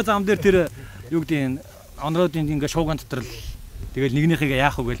 Өдөржингөө зам дээр тэр юу гэдэг онроодын ингээ шууган дотор л тэгэл нэгнийхээ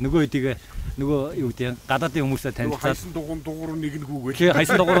яах вэ гэл нөгөө хэдийг нөгөө юу гэдэг гадаадын хүмүүсээ танилцаад хайсан дугуур нэг нь хүүгээл. Тэгээ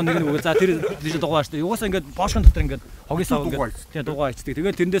хайсан дугуур нэг нь хүүгээл. За тэр дугуй ааштай. Юугасаа ингээд бошгон дотор ингээд хогийн сав ингээд тэгээ дугуй ачдаг.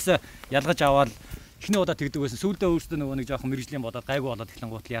 Тэгээд тэрнээс ялгаж аваад эхний удаа тэгдэг байсан. Сүүлдээ өөртөө нөгөө нэг жоохон мэрэгжлийн бодоод гайгүй болоод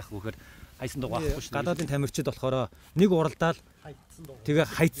эхлэн гутал яах вэ гэхээр хайсан дугуй авахгүй шүү. Гадаадын тамирчид болохоор нэг уралдаал тэгээ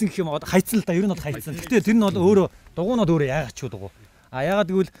хайцсан гэх юм хайцсан л да ер нь бол хайцсан. Гэхдээ тэр нь бол өөрөө дугуйнууд өөрөө яагаад ч дугуй. Яагаад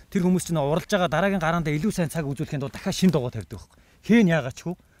гэвэл тэр хүмүүс чинь уралж байгаа дараагийн гараандаа илүү сайн цаг үзүүлэхэд бол дахиад шин дугуй тавьдаг байхгүй. Хэн яагаад ч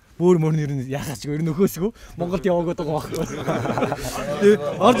хөө бөөр мөрнөр нь яагаад ч ер нь нөхөөсгөө Монголд яваагаад байгаа байхгүй. Тий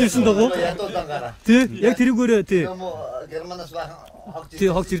орж ирсэн дугуй. Тий яг тэрүүгээр тий Германаас бахан тий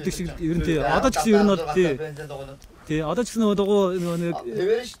хогж ирдэг шиг ер нь тий одоо ч гэсэн ер нь бол тий одоо ч гэсэн нөгөө дугуй нэг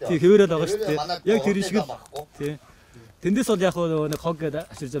тий хэвээрэл байгаа шүү дээ. Яг тэр шиг л тий тэндээс бол яг нэг хог гэдэг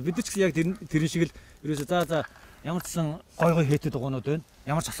ашиглаж бид ч гэсэн яг тэр шиг л ерөөсөө за ямар ч сан гой хийдэг дугуйнууд байна.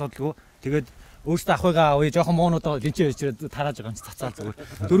 Ямар ч асуудалгүй. Тэгээд өөртөө ахыгаа авъя жоохон моонуудаа линчээ хийчирээд тарааж байгаа юм чи цацаал зүгээр.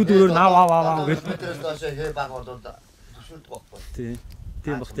 Дөрөөр нав гэж.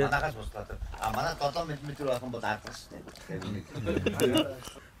 Тийм бах тий. Манайхаас буслаад. Манай 7 мм байх юм бол аадаг шүү дээ.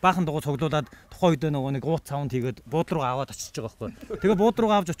 Баахан дугуй цуглуулад тухайн үед нөгөө нэг ууц цавнд хийгээд бууд руу аваад очиж байгаа байхгүй. Тэгээ бууд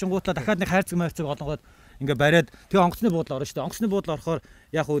руу авч очингуутлаа дахиад нэг хайрцаг майрцаг олонгоод ингээ бариад тэгээ онгоцны буудлаа орно шүү дээ. Онгоцны буудлаа орохоор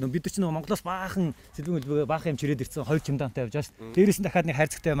яг хөө бид нар ч нөгөө Монголоос баахан сэлбэн хөлбөөгөө баахан юм чирээд ирсэн 2 чимдаантай явж байгаа шүү дээ. Дээрээс нь дахиад нэг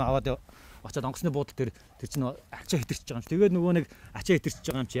хайрцагтай юм аваад очиад онгоцны буудал тэр чинь ачаа хитэрч байгаа юм чи. Тэгээд нөгөө нэг ачаа хитэрч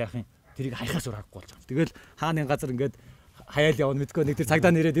байгаа юм чи яах юм. Тэрийг хаяхаас өөр харахгүй болж байгаа юм. Тэгэл хааны газар ингээд хаяал явна мэдгүй нэг тэр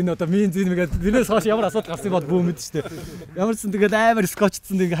цагдаа нэрээд энэ одоо минь зин мэгээд бинээс хойш ямар асуудал гарсан бол бүү мэд шүү дээ. Ямар ч сан тэгээд амар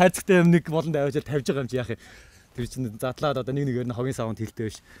скотчдсан нэг хайрцагтай юм нэг болонд аваад тавьж байгаа юм чи яах юм. Тэр чинь задлаад одоо нэгээр нь хогийн савнд хилтэй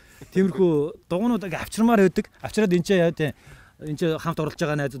биш. Тиймэрхүү дугуйнууд ингээ авчирмаар байдаг. Авчираад энэ ч яа тийм энэ ч хамт оролж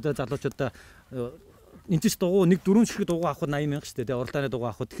байгаа найзуудаа залуучуудаа энэ ч дугуй нэг 4 ширхэг дугуй авахд 80,000 шүү дээ. Уралдааны дугуй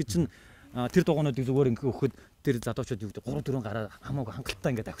авахд тэгэхээр чин тэр дугуйнуудыг зүгээр ингээ өгөхөд тэр залуучууд юу гэдэг 3-4 гараа хамаагүй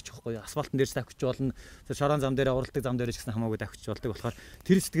хангалттай ингээ давчих واخгүй. Асфальтан дээрс давчих болно. Тэр шорон зам дээр уралдаг зам дээр ч гэсэн хамаагүй давчих болдог болохоор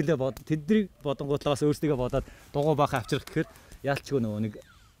тэр сэтгэлээ бод тэднийг бодонгуутлаас өөрсдөө бодоод дугуй баахан авчрах гэхээр яалчгүй нөгөө нэг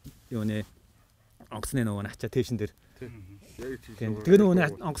юу нэ онгоцны нөгөө ачаа тэшин дээр. Тэгээ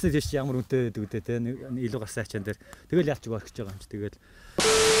нөгөө онгоцны тэш ямар үнэтэй гэдэг үү те илүү гарсан ачаан дээр. Тэгэл яалчгүй орхиж байгаа юм чи тэгэл.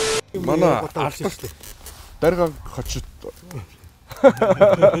 Манай алтарч дарга хочид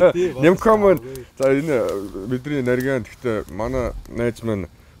Нэмхэмэн за энэ бидний нарийн гэхдээ манай найз маань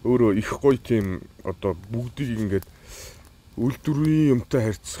өөрөө их гоё тийм одоо бүгдийг ингээд үйлдвэрийн юмтай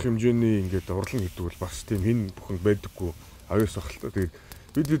харьцах хэмжээний ингээд урлан гэдэг бол бас тийм хин бүхэнд байдаггүй аюус ахалтай.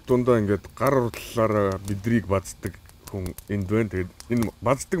 Тэгээд бид дундаа ингээд гар урлалаараа бидрийг баздаг хүн энд байна. Тэгээд энэ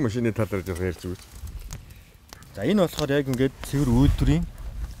баздаг машины талаар жоо ярьж өгөөч. За энэ болохоор яг ингээд цэвэр үйлдвэрийн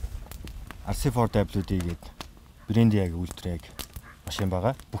RC4WD гэдэг брендийн яг үйлдвэр яг машин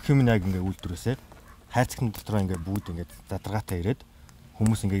байгаа. Бүх юм яг ингээд үйлдвэрээсээ хайрцагтны дотроо ингээд бүгд ингээд задаргаатай ирээд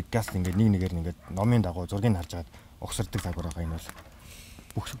хүмүүс ингээд газ ингээд нэг нэгээр ингээд номын дагуу зургийг харж агаад огсордог загвар байгаа энэ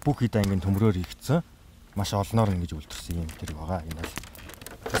бол бүх хідаа ингээд төмрөөр хийгдсэн маш олноор ингэж үйлдвэрсэн юм тэр байгаа. Энэ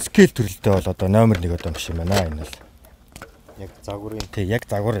бол скейл төрөлтэй бол одоо номер 1 одоо машин байна. Энэ бол Яг загварын тий яг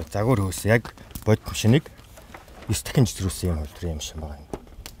загвар хөөс яг бодит машиныг 9 дахин жижигрүүлсэн юм хөлбөр юм шиг байна.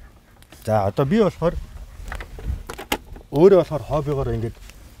 За одоо би болохоор өөрөө болохоор хоббигоор ингээд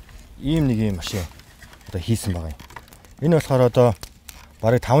ийм нэг юм машин одоо хийсэн байгаа юм. Энэ болохоор одоо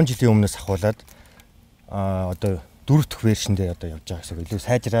бараг 5 жилийн өмнөөс ахуулаад одоо 4 дахь вершндээ одоо явж байгаа гэсэн. Илүү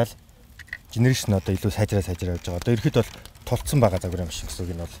сайжраал генерашн одоо илүү сайжраа явж байгаа. Одоо ерхэд бол тулцсан байгаа загвар машин гэсэн.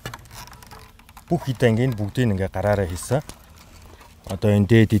 Энэ бол бүх идангийн бүгдийг ингээ гараараа хийсэн. Одоо энэ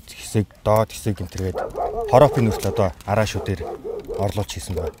дээд хэсэг, доод хэсэг гэмтэргээд хороопын нүртэл одоо араашуу дээр орлуулж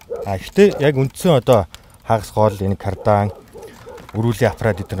хийсэн байна. Гэхдээ яг үндсэн одоо хагас гол энэ кардан, өрүүлийн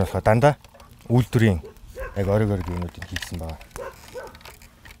аппарат эдгээр нь болохоор дандаа үйлдвэрийн яг ориг юмнуудыг хийсэн байна.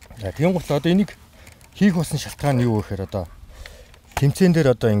 Тийм гол одоо энийг хийх болсон шалтгаан нь юу вэ гэхээр одоо тэмцээн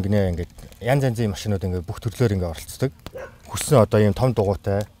дээр одоо ингээд янз янзын машинууд ингээд бүх төрлөөр ингээд оролцдог. Хүссэн одоо ийм том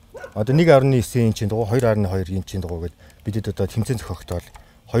дугуйтай одоо 1.9 инчийн дугуй 2.2 инчийн дугуй гэдэг бидэд одоо тэмцээн зохиогдвол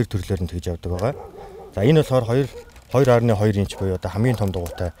хоёр төрлөөр нь тэгж явдаг байгаа. За энэ болохоор 2.2 инч буюу одоо хамгийн том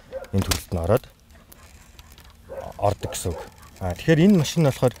дугуйтай энэ төрөлд нь ордог гэсэн үг. Тэгэхээр энэ машин нь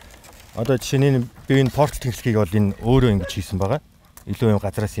болохоор одоо жишээ нь би энэ портал тэнхлэхийг бол энэ өөрөө ингэж хийсэн байгаа. Илүү юм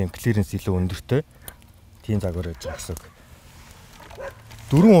газраас юм клиренс илүү өндөртэй тийм загвар байж байгаа гэсэн үг.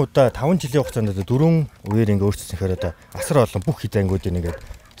 4 удаа 5 жилийн хугацаанд 4 үеэр ингэ өөрчлөснөөр одоо асар олон бүх хидангуудыг ингээд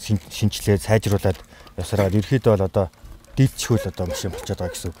шинжилээд сайжруулад явсараад ерөөхдөө бол одоо дийлчхүүл одоо машин болчиход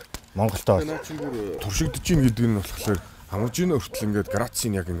байгаа гэсэн үг. Монголдоо туршигдж ийн гэдэг нь болохоор амаржийн өртөл ингээд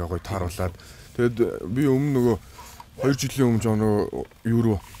грацийн яг ингээ гоё тааруулаад тэгэд би өмнө нөгөө 2 жилийн өмнө жоо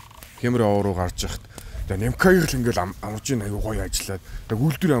евро камера аваа руу гарч яхад тэгээ немкаиг л ингээл амаржийн аюу гоё ажиллаад тэгээ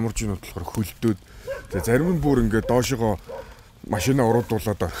үйлдвэрийн амаржийн болохоор хөлдөөд тэгээ зарим нь бүр ингээд доошогоо машина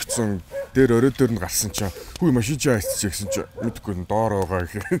уруудуулаад орхицсан дээр орой дээр нь гарсан чинь хүү машин чи хайцчих гэсэн чинь мэдгүй н доор байгаа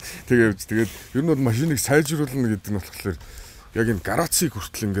гэх. Тэгээд ер нь бол машиныг сайжруулна гэдэг нь болохоор яг энэ гарацыг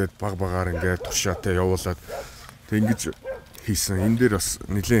хүртэл ингээд баг багаар ингээд туршаатай явуулаад тэг ингэж хийсэн. Энэ дээр бас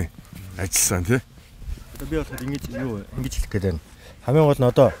нэлээд ажилласан тий. Одоо би болохоор ингэж хэлэх гээд байна. Хамгийн гол нь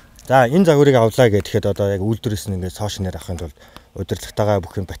одоо за энэ загварыг авлаа гэхэд одоо яг үйлдвэрээс нь ингээд соошнээр авахын тулд удирдлагатайгаа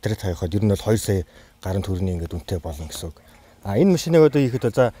бүх юм батарей тавихад ер нь бол 2 сая гарын төгрөгийн ингээд үнэтэй болно гэсэн үг. Энэ машиныг одоо хийхэд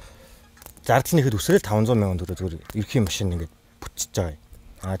бол за зардал нэхэд өсрөөл 500 сая төгрөг зүгээр ерхийн машин ингээд бүтчихэж байгаа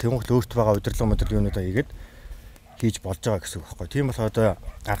юм. Тэгвэл өөртөө байгаа удирдлага юунуудаа хийгээд хийж болж байгаа гэсэн үг байхгүй. Тийм болохоор одоо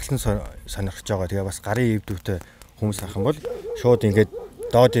анхлан сонирхож байгаа. Тэгээ бас гарын эвдвүүтэй хүмүүс харах юм бол шууд ингээд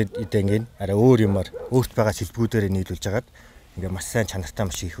доод идэнгэн арай өөр юмар өөрт байгаа сэлбгүүдээр нийлүүлж хагаад ингээд маш сайн чанартай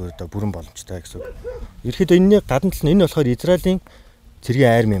машин хийхээр одоо бүрэн боломжтой гэсэн үг. Ерхэд энэний гадна тал нь энэ болохоор Израилийн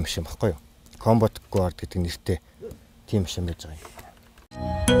цэргийн армийн машин байхгүй юу? Combat Guard гэдэг нэртэй тийм машин байж байгаа юм.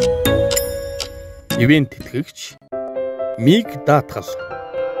 Ивент тэтгэгч миг даатгал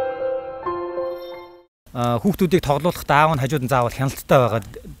хүүхдүүдийг тоглуулахдаа аав нь хажууд нь заавал хяналттай байгаа.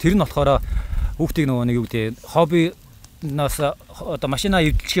 Тэр нь болохоор хүүхдийг нөгөө нэг юу гэдэг хоббинаас одоо машинаа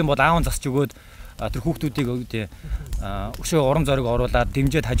эвдэлчих юм бол аав нь засч өгөөд тэр хүүхдүүдийг гэдэг өшөө урам зориг оруулаад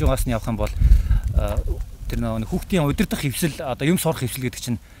дэмжиж хажуугаас нь явах юм бол тэр нөгөө хүүхдийн удирдах хөвсөл одоо юм сурах хөвсөл гэдэг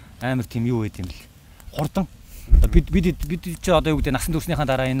чинь амар тийм юу байд юм бэл. Хурдан бид чи одоо юу гэдэг насан туршныхаа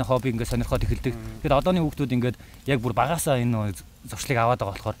дараа энэ хоббиг ингээд сонирхоод эхэлдэг. Тэгэхээр одооны хүүхдүүд ингээд яг бүр багасаа энэ зуршлыг аваад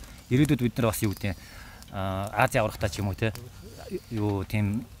байгаа болохоор ирээдүйд бид нар бас юу гэдэг Ази аврагтай ч юм уу те юу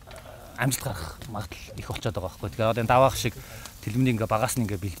тийм амжилт гарах магадлал их болчиход байгаа байхгүй. Тэгэхээр одоо энэ даваах шиг тэлмэний ингээ багаас нь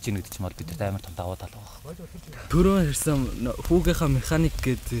ингээ бэлдэж ийн гэдэг чинь бол бидэд амар том даваа тал байгаа байхгүй. Түрүүн хэрсэн хүүгийнхаа механик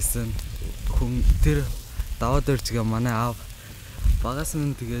гэдээсэн хүн тэр даваа дөржгээ манай аав багаас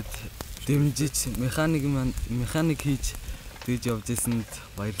нь тэгээд дэмжиж механик хийж тэгж явж ирсэнд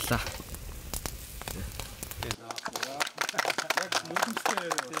баярлалаа.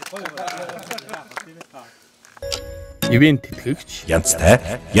 Ивент тэтгэгч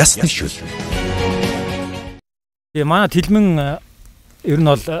янзтай ясны шүл. Манай тэлмэн ер нь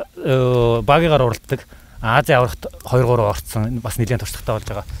бол багигаар уралддаг. Ази аврагт 2-3 орцсон бас нэлээд туршлагатай болж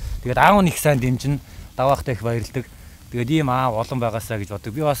байгаа. Тэгээд аав нь их сайн дэмжин даваахтай их баярлдаг. Тэгээд ийм аав олон байгаасаа гэж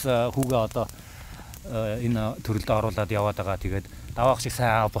боддог. Би бас хүүгээ одоо энэ төрөлд оруулаад яваад байгаа. Тэгээд даваах шиг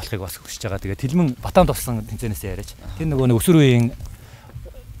сайн аав болохыг бас хүсэж байгаа. Тэгээд тэлмэн Батанд болсон тэнцэнээс яриач. Тэр нөгөө өсвөр үеийн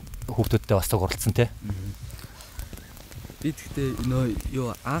хүүхдүүдтэй бас уралдсан те. Би тэгтээ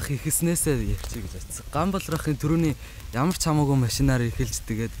юу анх ихэснээсээ ярьчих гэж бодсон. Гамбалрахын төрөний ямар ч хамаагүй машинаар эхэлж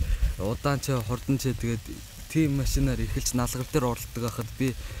тэгээд удаан ч хурдан ч тэгээд тийм машинаар эхэлж налгал дээр оролдог байхад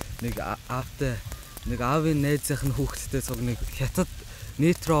би нэг аавтай нэг аавын найзынхны хүүхэдтэй цуг нэг хятад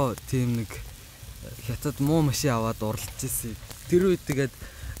нитро тийм нэг хятад муу машин аваад уралдаж ирсэн. Тэр үед тэгээд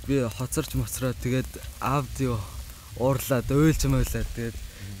би хоцорч моцроо тэгээд аавд юу уурлаад уйлж мойлаад тэгээд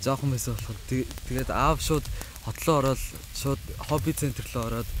жоохон байсан болохоор тэгээд аав шууд хотлоо ороод шууд хобби центр руу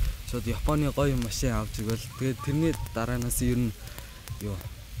ороод шууд Японы гоё машин авч игэл тэгээд тэрний дараанаас ер нь юу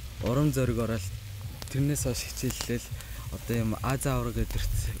урам зориг ороод тэрнээс хойш хичээллэл одоо юм Аза авраг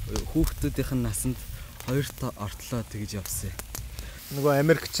гэдэрт хүүхдүүдийнх нь насанд 2 ортлоо тэгж явсан. Нөгөө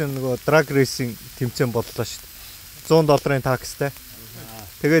Америкчин нөгөө драг рейсинг тэмцээн боллоо шүү дээ. $100 такстай.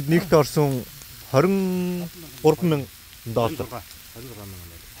 Тэгээд нэгт орсон $23,000.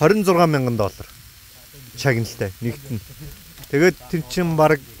 $26,000 шагналтай нэгт нь. Тэгээд тэр чин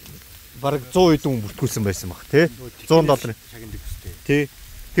бараг 100 хэдэн бүртгүүлсэн байсан баг тий. $100. Тий.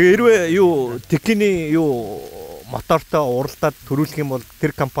 Тэгээ хэрвээ юу техникийн юу мотортой уралдаад төрүүлэх юм бол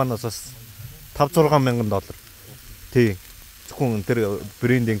тэр компаниас бас $5-6,000. Тий. Зөвхөн тэр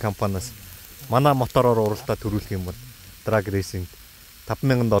брендинг компаниас манай мотороор уралдаад төрүүлэх юм бол драг рейсинг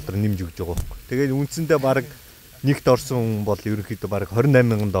 $5,000 нэмж өгч байгаа байхгүй. Тэгээд үндсэндээ баг нэгт орсон бол ерөнхийдөө баг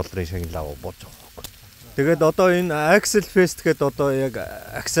 $28,000 шагнал авах болж байгаа байхгүй. Тэгээд одоо энэ Axel Fest гэдэг одоо яг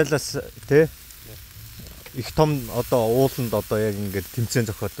Axel-аас тий их том одоо ууланд одоо яг ингээд тэмцээн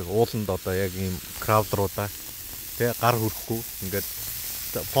зохиодог ууланд одоо яг ийм краудруудаа тий гар хөрөхгүй ингээд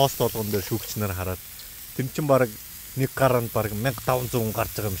пост болгон дээр шүүгчнэр хараад тэр чин баг нэг гаранд баг 1500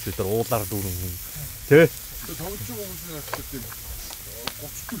 гарч байгаа юм шүү дээ уулаар дүүрэн хүн тий 500 хүмүүсийн ахлах тийм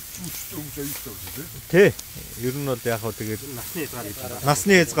 30-40 хүмүүс аюултай байна тий ер нь бол яг хөө тэгээд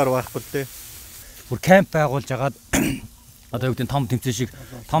насны хязгаар байхгүй тий бүр кемп байгуулж агаад одоо юу гэдэг том тэмцээн шиг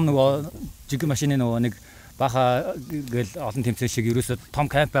том нөгөө жиг машины нөгөө нэг баха гэл олон тэмцээн шиг ерөөсө том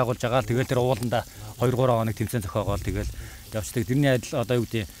кемп байгуулж агаад тэгэл тэр ууланда 2-3 хоног тэмцээн зохиогоол тэгэл явцдаг. Тэрний адил одоо юу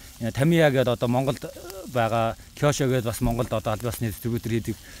гэдэг Тамия гэдэг одоо Монголд байгаа Кёшо гэдэг бас Монголд одоо аль басны дистрибьютор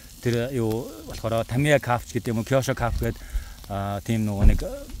хийдэг тэр юу болохоор Тамия кафч гэдэг юм уу Кёшо каф гэдэг тийм нөгөө нэг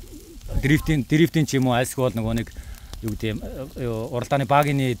дрифтинг ч юм уу альсгол нөгөө нэг юу гэдэг уралдааны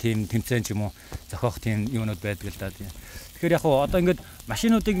багийн тийм тэмцээн ч юм уу зохиох тийм юунууд байдаг л да. Тэгэхээр яг одоо ингээд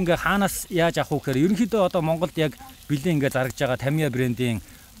машинуудыг ингээ хаанаас яаж авах вэ гэхээр ерөнхийдөө одоо Монголд яг бэлэн ингээ заргаж байгаа Тамия брендийн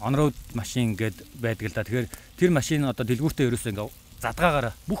on-road машин гэдэг байдаг л да. Тэгэхээр тэр машин одоо дэлгүүртээ ерөөсөө ингээ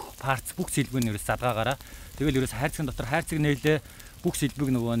задгаагаараа бүх парц бүх сэлбэг нь ерөөс задгаагаараа тэгэл ерөөс хайрцаг дотор хайрцаг нээлээ бүх сэлбэг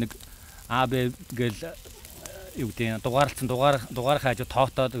нөгөө нэг АБ гэл юу гэдэг дугаарлцсан дугаар хааж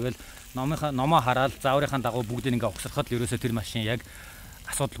тоотоо тэгэл номоо хараад зааврынхаа дагуу бүгдийг ингээ угсрахад л ерөөсөө тэр машин яг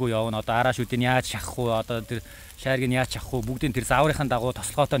асуудалгүй явна. Одоо арашүүдийг яаж шахах вэ? Одоо тэр шааргийг яаж шахах вэ? Бүгдийн тэр зааврынхаа дагуу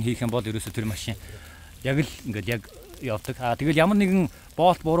тослогоотой нь хийх юм бол ерөөсөө тэр машин яг л ингээд яг явдаг. Тэгэл ямар нэгэн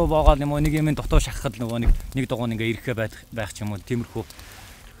боолт буруу боогоол юм уу нэг юм дутуу шахахад нөгөө нэг дугуун ингээ ирэхээ байх ч юм уу тиймэрхүү.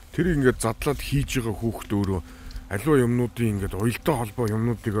 Тэр ингээд задлаад хийж байгаа хүүхд өөрөө аливаа юмнуудын ингээд уялдаа холбоо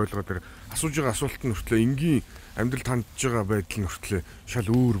юмнуудыг ойлгоод тэр асууж байгаа асуулт нь хүртлээ энгийн амьдрал тандж байгаа байдал нь хүртлээ шал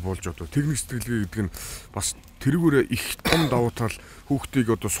өөр болж одоо техник сэтгэлгээ гэдэг нь бас тэрүүгээрээ их том давуу тал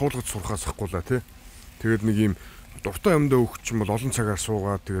хүүхдийг одоо суулгаж сурахаас ахгүй ла тий. Тэгээд нэг юм дуртай юмдаа өгч юм бол олон цагаар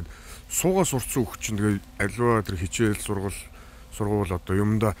суугаад тэгээд суугаа сурцсан өгч чинь тэгээд аливаа тэр хичээл сургуул одоо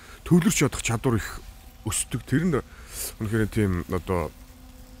юмдаа төвлөрч ядах чадвар их өсдөг. Тэр нь үнэхээр тийм одоо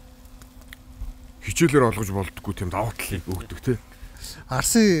хичээлээр олгож болдгоо тийм давуу талыг өгдөг тий.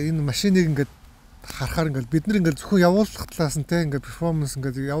 Арсын энэ машиныг ингээд харахаар ингээд бид нар ингээд зөвхөн явуулах талаас нь те ингээд перформанс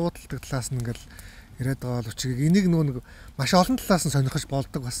ингээд явуулдаг талаас нь ингээд яриад байгаа бол учраас энийг нэг маш олон талаас нь сонирхож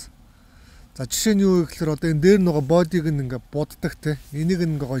болдог бас. За жишээ нь юу гэхээр одоо энэ дээр нөгөө бодиг нь ингээд буддаг те энийг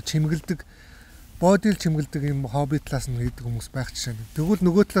ингээ гоё чимгэлдэг бодил чимгэлдэг юм хобби талаас нь хийдэг хүмүүс байх жишээ нь. Тэгвэл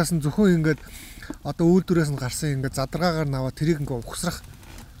нөгөө талаас нь зөвхөн ингээд одоо үйлдвэрээс нь гарсан ингээд задрагаагаар наваа тэрийг ингээ ухсрах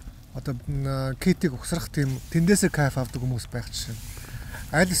одоо китийг ухсрах тийм тэндээсээ кайф авдаг хүмүүс байх жишээ.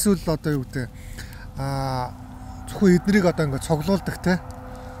 Аль эсвэл одоо юу гэдэг зөвхөн эднэрийг одоо ингээд цоглуулдаг те.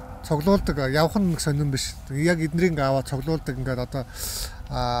 Цоглуулдаг явах нь нэг сонирн биш. Яг эднэрийг ингээ аваад цоглуулдаг ингээд одоо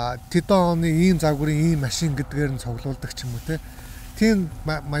тэдэн оны ийм загварын ийм машин гэдгээр нь цоглуулдаг ч юм уу те. Тийм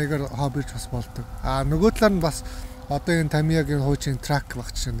маягаар хоббич бас болдог. Нөгөө талаар нь бас одоо энэ Тамиягийн хуучин трак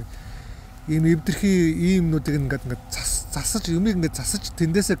баг жишээ нэг ийм эвдэрхий иймнүүдийг ингээд засаж юмыг ингээд засаж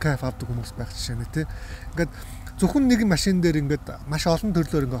тэндээсээ кайф авдаг хүмүүс байх жишээ нэ тий. Ингээд зөвхөн нэг машин дээр ингээд маш олон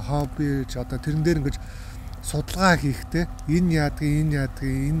төрлөөр ингээд хоббиж одоо тэрэн дээр ингээд судалгаа хийхтэй энэ яадгийг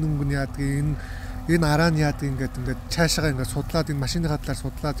энэ өнгө яадгийг энэ араа нь яадгийг ингээд цаашаа ингээд судлаад энэ машиныхаа талаар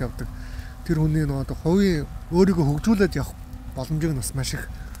судлаад явдаг. Тэр хүний нөгөө хувийн өөрийгөө хөгжүүлээд явах боломжийг бас маш их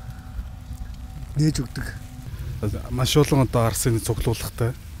нээж өгдөг. Маш олон одоо арсыг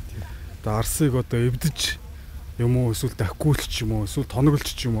цуглуулгатай. Одоо арсыг одоо эвдэж юм уу эсвэл дахгүйч ч юм уу эсвэл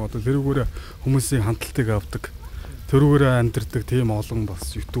тоноглолч ч юм уу одоо тэрүүгээрээ хүмүүсийн хандлтыг авдаг. Тэрүүгээрээ амьдэрдэг тийм олон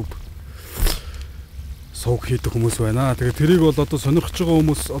бас YouTube сууг хийдэг хүмүүс байна. Тэгээд тэрийг бол одоо сонирхож байгаа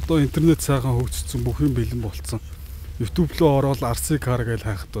хүмүүс одоо интернет сайхан хөгжсөн бүх юм бэлэн болцсон. YouTube руу ороод RC car гэж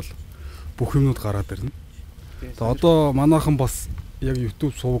хайхад бол бүх юмнууд гараад ирнэ. Тэгээ одоо манайхан бас яг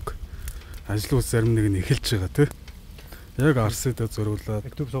YouTube сувг ажлууд зарим нэг нь эхэлж байгаа тий. Яг RC-д зориулаад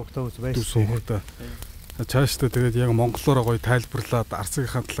YouTube сувгатаа үз байж. Сувгатаа. Цаашдаа тэгээд яг монголоор гоё тайлбарлаад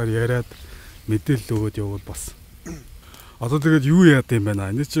RC-ийн талаар яриад мэдээлэл өгөөд явбал бас. Одоо тэгээд юу яад юм байна?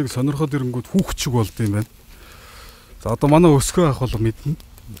 Эний чиг сонирхоод ирэнгүүт хүүхчиг болд юм байна. За одоо манай өсгөө ах бол мэднэ.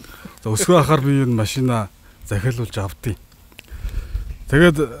 За өсгөө ахаар би энэ машина захиалуулж авдیں۔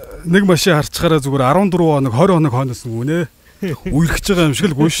 Тэгээд нэг машин харчхаараа зүгээр 14 хоног 20 хоног хойноос нүнэ. Үерхэж байгаа юм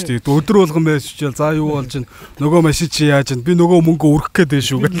шиг л гоо шүү дээ. Өдөр болгон байж чил за юу болж ин нөгөө машин чи яаж ин би нөгөө мөнгө өрөх гээд байна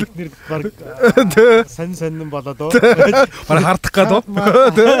шүү гэл. Баг сонин болоод оо. Баг хардах гээд оо.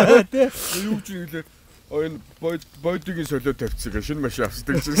 Юу ч хэлээ. Энэ бойдгийн солио тавьчихсан гэх шинэ машин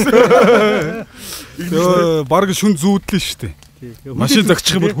авсдаг гэсэн. Баг шүн зүүдлээ шүү дээ. Машин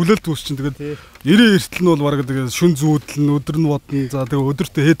загчих юм бол хүлээлт үүс чинь тэгээд 90 эртэл нь бол баг тэгээд шүн зүүдлэн өдөр нь бодно. За тэгээд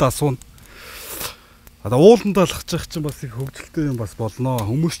өдөртөө хэд асууна. Одоо ууландаа алхаж чинь бас их хөвгөлтэй юм бас болно.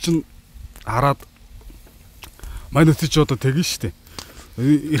 Хүмүүс чинь хараад манайд ч одоо тэгнэ шүү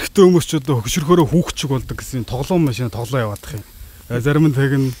дээ. Эрэгтэй хүмүүс ч одоо хөшөрхөөрөө хүүхчиг болдог гэсэн тоглоом машин тоглоо яваадах юм. Зарим нь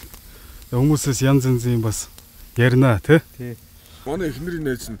тэгнэ хүмүүсээс янз янзын бас ярина тий. Манай эхнэрийн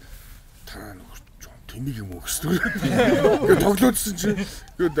найз нь та тэнийг юм уу гэсэн. Ингээд тоглоодсэн чинь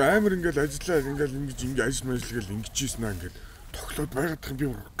ингээд амар ингээд ажиллаа ингээд ингэж ажил мэл гэл ингэж ийсэн аа ингээд тоглоод байгаад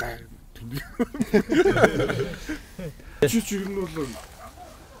би гай тэнийг. Чи ер нь бол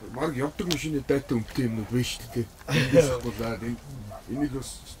баг явдаг машины дайтай өмтэй юмнууд вэ шүү дээ. Эсвэл энийг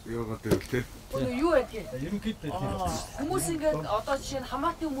бас яваад байвал тий. Юу байдгийг? Ерөнхийдөө хүмүүс ингээд одоо жишээ нь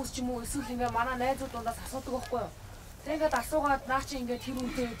хамаатны хүмүүс ч юм уу эсвэл ингээд манай найзууд дундаас асуудаг байхгүй юу? Тэгээд асуугаад наа чи ингээд тэр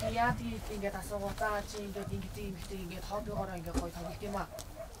үнтэй яадгийг ингээд асуугаа заа чи ингээд ингээд хоббигоороо ингээд гоё тоглолт юм аа.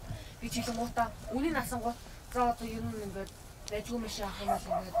 Би ч их муута үнийн асангууд за одоо ер нь ингээд найзгүй машин авах юм бол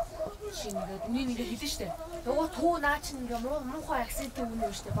ингээд чи ингээд үнийн ингээд хэлнэ штэ. Нөгөө түү наа чи ингээд муухай акценттэй үнэ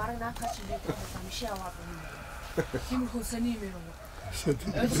шүү дээ. Бараг наатаа чи ингээд машин аваад үнэ. Тиймэрхүү сони юм юм.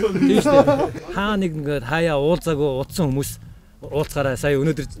 Хаа нэг ингээд хаяа уулзаагүй удсан хүмүүс уулзгаараа сая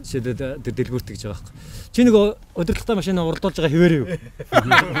өнөөдөр жишээлбэл тэр дэлгүүрт гэж байгаа байхгүй. Чи нэг удирдлагатай машинаа уралдуулж байгаа хэвээрээ юу?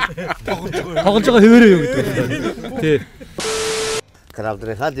 Тоглож байгаа хэвээрээ юу гэдэг. Тий.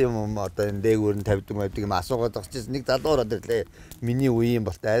 Кравдрихад юм одоо энэ дээгүүр нь тавьдаг юм асуугаад очиж нэг залуу ороод ирлээ. Миний үеийн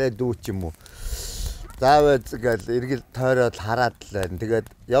болт арай дүүч юм уу. Заавал тэгэл эргэл тойроод хараад л байна. Тэгээд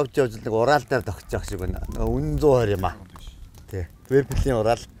явж нэг ураал дээр тогтчих шиг байна. Үнэн 120 юм аа. Тий. Веблийн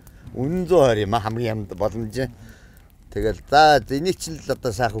ураал үнэн 120 юм аа хамгийн ямд боломж. Тэгэл за энийг чинь л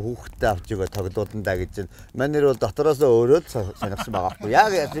одоо сайхан хүүхдтэй авч өгөө тоглоодандаа гэж байна. Манайр бол дотроосоо өөрөө л сонирхсан байгаа байхгүй.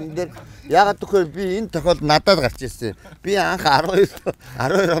 Яг юм дээр ягаад гэвэл би энэ тохиолдолд надад гарч ирсэн. Би анх 12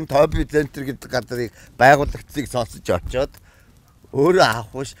 он хобби центр гэдэг газрыг байгуулагдсыг сонсож очоод өөрөө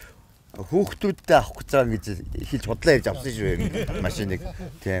авах биш хүүхдүүдтэй авах гэж байгаа гэж хэлж худлаа ярьж авсан шүү машиныг.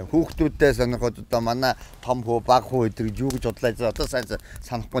 Тийм хүүхдүүдтэй сонирхоод одоо манай том хүү баг хүү өдр гэж юу гэж худлаа ярьж одоо сайн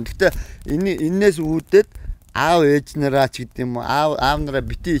санахгүй. Гэхдээ энээс үүдээд аав ээж нараа ч гэдэг юм уу аав нараа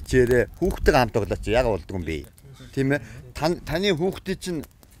бити ичээрээ хүүхдтэй хамт тоглооч яг болдго юм бэ. Тийм ээ. Таны хүүхдээ чинь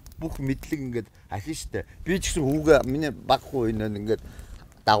бүх мэдлэг ингээд ахин штэ. Би ч гэсэн хүүгээ миний баг хүү энэ ингээд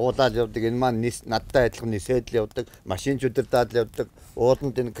дагуулаад явдаг. Энэ маань надтай адилхан нисэдл явдаг. Машин ч удирдаад явдаг.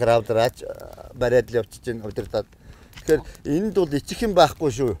 Ууланд энэ краудраач бариад л явчих чинь удирдаад. Тэгэхээр энд бол ичих юм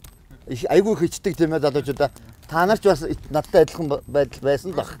байхгүй шүү. Айгүй хичдэг тийм ээ залуучуудаа. Та нар ч бас надтай адилхан байдал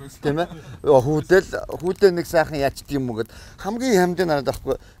байсан л баг тийм ээ. Хүүдээ нэг сайхан яачдаг юм уу гэд хамгийн хямдын нараад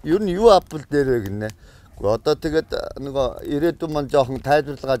байхгүй. Ер нь юу апл дээр вэ гинэ. Одоо тэгээд нөгөө ирээдүйн маань жоохон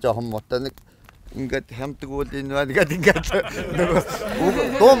тайлбарлага жоохон муутай нэг ингээд хямдаг үл энэ байна гэдэг ингээд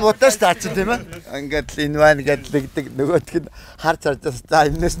нөгөө дуу муутай стаач тийм ээ. Ингээд энэ байна гэдэг лэгдэг нөгөөтг нь харж за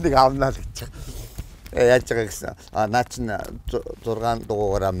энэс нэг авнаа л гэж. Яаж байгаа гэсэн. Наа чин 6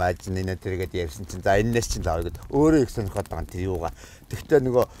 дугаараа мааж нэ тэргээд ярьсан чинь за энэс чин заавал гэдэг. Өөрөө их сонирхоод байгаа юм тэр юугаа. Тэгтээ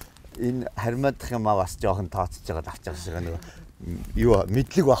нөгөө энэ харьмаадах юм аа бас жоохон тооцож байгаа авч байгаа шиг нөгөө юу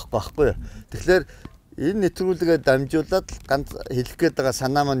мэдлэг байхгүй юу. Тэгэхээр энэ нэвтрүүлгээ дамжуулаад ганц хэлэх гээд байгаа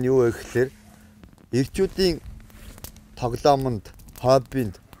санаа маань юу вэ гэхээр эрчүүдийн тоглоомонд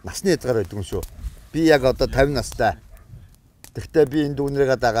хоббинд насны хязгаар байдаг юм шүү. Би яг одоо 50 настай. Тэгтээ би энэ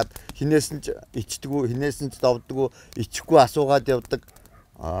дүүнрийгээ дагаад хинээс нь ч ичдэггүй, хинээс нь ч довдггүй, ичихгүй асуугаад явдаг.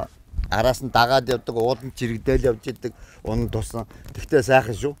 Араас нь дагаад явдаг, ууланд чирэгдээл явж идэг, унан тусан. Тэгтээ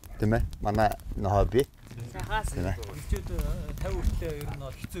сайхан шүү, тийм ээ. Манай хобби. Үлчээд 50 хүртэл ер нь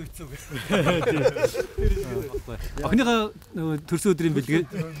бол хэцүү гэсэн. Охиныхоо төрсөн өдрийн бэлгээ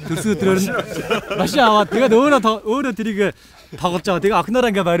төрсөн өдрөөр нь машин аваад тэгээд өөрөө тэрийг тоглож байгаа. Тэгээ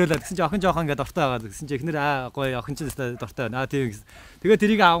охиноороо ингээ бариулаад гэсэн чинь охин жоохон ингээ дуртай байгаа гэсэн чинь эхнэр гоё охин ч дуртай байна. Тийм гэсэн. Тэгээ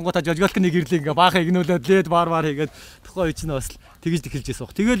тэрийг авангуудаа жожголк нэг ирлээ ингээ баахан игнүүлээд лед бар хийгээд тухайн үе чинь бас тэгж эхэлж байсан.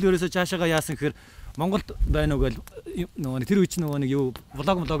 Тэгэл ерөөсөө цаашаага яасан гэхээр Монголд байна уу гэл нөгөө тэр үе чинь нөгөө нэг юу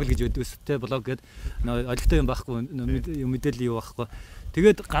блог л гэж яддаг ус те блог гээд олигтой юм байхгүй мэдээлэл юу байхгүй.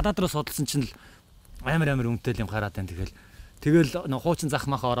 Тэгээд гадаад руу судалсан чинь амар өмтэй юм хараад байна. Тэгэл нөгөө хуучин зах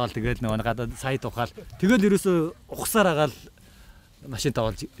мах ороод тэгэл нөгөө гадаад сайт ухаал. Тэгэл ерөөсөө ухсаар агаал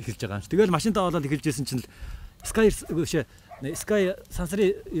машинтаа олж эхэлж байгаа юм чи. Тэгэл машинтаа олоод эхэлжсэн чинь Sky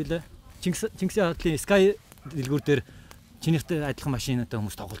сансрын юу лээ Чингисийн хадлын Sky дэлгүүр дээр чинийхтэй адилхан машинтай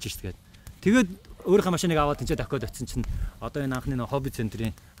хүмүүс тоглож шít. Тэгээд өөрийнхөө машиныг аваад тэнцээ дахиад очисон чинь одоо энэ анхны хобби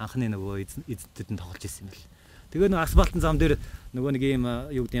центрийн анхны нөгөө эзэнтэд нь тоглож ирсэн юм бэл. Тэгээ нөгөө асфальтын зам дээр нөгөө нэг юм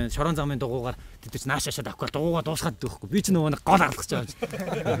юу гэдэг шорон замын дугуугаар тэд чинь наашаашаа давхгаар дугуугаа дуусгаад дөөхгүй. Би чинь нөгөө нэг гол алгах гэж байгаа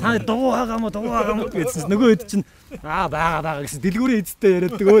юм. Та дугуй хагаа мó гэсэн чинь нөгөө хэд чинь байгаа гэсэн дэлгүүрийн эзэнтэй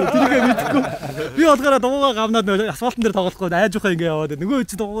яриад өөр тэрийгээ мэдэхгүй. Би болгоороо дугуугаа гавнаад нөгөө асфальтын дээр тоглохгүй айжухаа ингэ яваад нөгөө хэд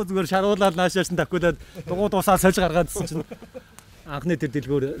чинь дугуй зүгээр шаруулаад наашааш нь давхуулаад дугуй дуусаад сольж гаргаадсэн чинь анхны тэр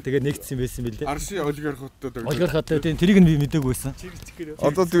дэлгүүр тэгээ нэгдсэн байсан билээ. Арсын олигархуудтай олигархуудтай тийм тэрийг нь би мэдээгүй байсан.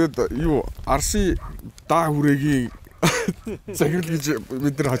 Одоо тэгээд юу Арсын даа хүрээгийн захирал гэж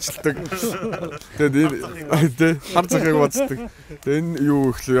бид нар хачилдаг. Тэгээд хар захыг бацдаг. Тэгээд энэ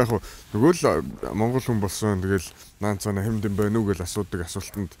юу гэхлээр яг нөгөө л Монгол хүн болсон тэгэл наан цаана хэмдэн байна уу гэж асуудаг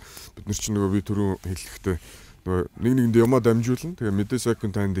асуултанд бид нар чинь нөгөө би түрүү хэлэхдээ нэг юмаа дамжуулна. Тэгээ мэдээ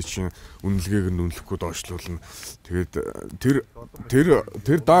сайкун танд чинь үнэлгээг нь үнэлэхгүй доошлуулна. Тэгээд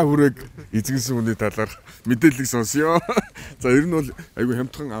тэр даа хүрээг эзэгсэн хүний талаар мэдээлэл сонсё. За ер нь бол айгүй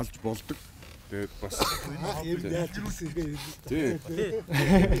хямдхан алж болдог. Тэгээд бас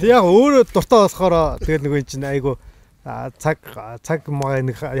яг өөрөө дуртай болохоор тэгээд нөгөө чинь айгүй цаг маа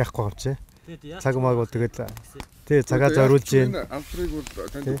нэг яахгүй юм чи. Цаг мааг бол тэгээд тий цагаа зориулж гин. Алфрыг бол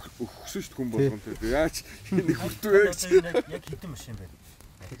танд өгсөн шүү дээ хүн болгон тий. Яаж нэг хүртвэ гэж. Яг хитэн машин байна.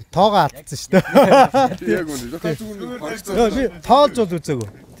 Тоогоо алдсан шүү дээ. Яг үнэ. Захаа зүгээр би тоолж бол үзээгүй.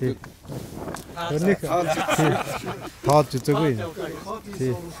 Тий. Өнөх тоолж үзээгүй.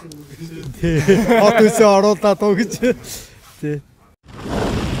 Тий. Тий. Хот үсээ оруулаад уу гэж. Тий.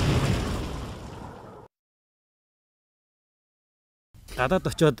 Гадаад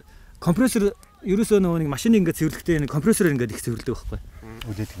очиод компрессор ерөөсөө нөгөө нэг машины ингээд цэвэрлэхдээ нэг компрессороор ингээд их цэвэрлэдэг байхгүй.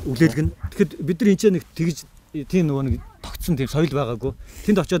 Үлээлгэн. Тэгэхэд бид нар энэ ч нэг тэгж тийм нөгөө нэг тогтсон тийм соёл байгаагүй.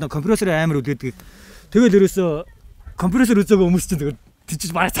 Тэнд очиод компрессорын амар үлээдэг. Тэгэл ерөөсөө компрессор үзээгүй хүмүүс чинь тэгээд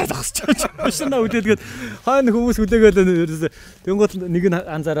тийч барай цай зогсож байгаа. Машинаа үлээлгээд хойно хүмүүс үлээгээд ерөөсөө тэнгуут нэг нь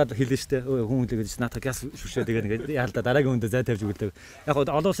анзаараад хэлнэ штэ. Хүн үлээгээд наатах газ шүршээ тэгээд ингээд яалда дараагийн хүндээ зай тавьж өгдөг. Яг гоо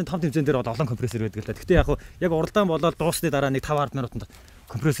олон улсын том тэмцээн дээр бол олон компрессор байдаг л да. Гэхдээ яг уралдаан болоод дуусны дараа нэг 5-10 минутанд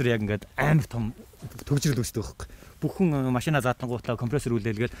компрессор яг ингээд амар том төгжрөл үүсдэг байхгүй. Бүх хүн машина заатангуутлаа компрессор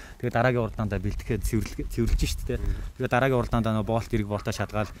үлээлгээл тэгээ дараагийн уралдаандаа бэлтгэхэд цэвэрлэж штэ. Тэгээ дараагийн уралдаандаа нөө болт эрг болтоо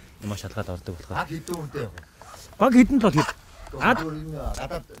шатгаал юм шатгаад ордог болохоор. Баг хэдэн үнэтэй яг. Баг хэдэн л бол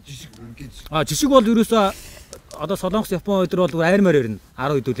гадаад жишг ингэж. Жишг бол ерөөсөө одоо Солонгос Япон өдөр бол айрмаар ирнэ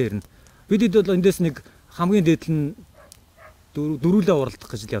 10 хэдүүлээ ирнэ. Бид хэд бол эндээс нэг хамгийн дээдл нь дөрвөлөө уралдах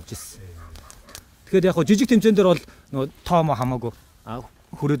гэж л явж ирсэн. Тэгэхээр яг жижиг тэмцээн дээр бол нөө тоом хамаагүй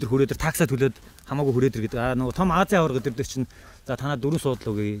хүрээдэр таксаа төлөөд хамаагүй хүрээдэр гэдэг. Нөгөө том Азийн авар гэдэг чинь за танаа 4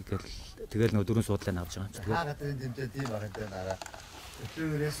 суудлаа үгүй гэл тэгэл нөгөө 4 суудлаа авч байгаа юм чинь. Та гадрын тэмцээн тийм баг энэ нараа.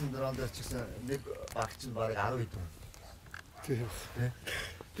 Тэр ресторан дээр ч гэсэн нэг баг чинь бараг 10 хэдэн. Тийм.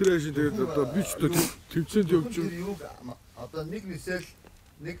 Тэр ажил тэгээд одоо би ч тэмцээнд явж байгаа. Одоо нэг нисэл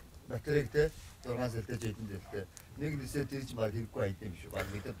нэг батарейтэй 6 сэлтэй жийдэн дэлтэй. Нэг нисэл тэр чинь баг хэрэггүй айд юм шүү. Баг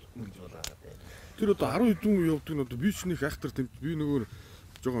мэдээ тутна гэж болоод байна. Тэр одоо 10 хэдэн үе явдаг нь одоо би ч нэг айхтар тэмц би нөгөө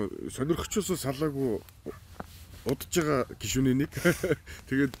жоохон сонирхогчоос салаагүй удаж байгаа гишүүний нэг.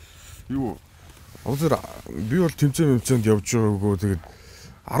 Тэгээд юу одоо би бол тэмцээнд явж байгаагүй тэгээд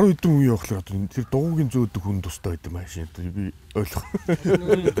 10 хэдэн үе явахлаа тэр дугуугийн зөөдөг хүн тустай байд машин би ойлгох.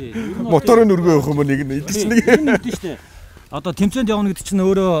 Моторын өргөө явах юм нэг идэж нэг. Одоо тэмцээнд явна гэдэг чинь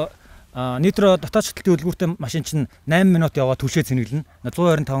өөрөө нитро дотоод шаталтын хөдөлгүүртэй машин чинь 8 минут яваад түлшээ цэнэглэнэ.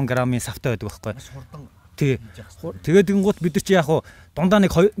 125 г-ийн савтай байдаг байхгүй. Тий. Тэгээд гингууд бид нар чи яг дундаа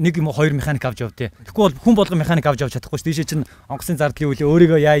нэг юм уу 2 механик авч явдээ. Тэгэхгүй бол хүн болгон механик авч явж чадахгүй ш. Тийшээ чинь онгоцын зардлын үлээ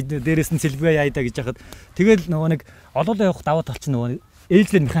өөрийгөө яа дээрээс нь сэлбгээ яа даа гэж яхад. Тэгэл нөгөө нэг олоолаа явах даваа тал чинь нөгөө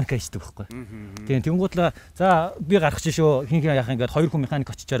ээлжлэр механик ажилладаг байхгүй. Тийм тэнгуудлаа за би гарах чинь шүү хин яах ингээд 2 хүн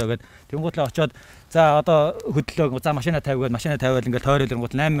механик очичоороо гээд тэнгуудлаа очоод за одоо хөдлөө за машина тавиад ингээд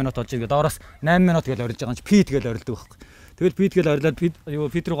тойролонгууд 8 минут болж ингээд доороос 8 минут гэж орилж байгаа юм чи пи тэгэл орилдог байхгүй. Тэгэл пи тэгэл орилоод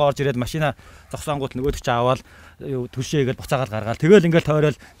пи рүү орж ирээд машина зогсонгууд нөгөөдөг чи аваад түлшээгээл буцаагаад гаргаал тэгэл ингээд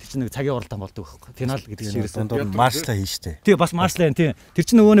тойрол тэр чинь нэг цагийн уралдаан болдог байхгүй. Финал гэдэг нь дундуур маршла хийн штэ. Тий бас маршла тий. Тэр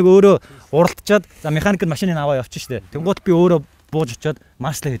чинь нөгөө нэг өөрөө уралдчаад за механик нь машиныг аваа явчих штэ. Тэнгууд би өөрөө бууж очиод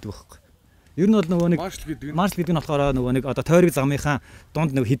маршла хийдэг байхгүй. Ер нь бол нөгөө нэг маршл гэдэг нь болохоор нөгөө нэг одоо тойрог замынхаа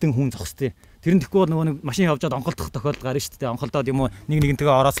дунд нэг хідэн хүн зогсдیں۔ Тэр нь тэгэхгүй бол нөгөө нэг машин явжаад онголдох тохиолдол гарна шүү дээ. Онголдоод юм уу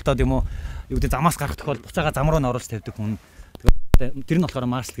нэгнтэйгээ орооцолтоод юм уу юу гэдэг замаас гарах тохиолдол буцаага зам руу н оруулж тавьдаг хүн. Тэр нь болохоор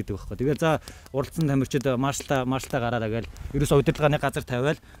маршл гэдэг байхгүй. Тэгээд за уралдсан тамирчид маршлаа гараараа гээл ерөөсөө удирдлагын газар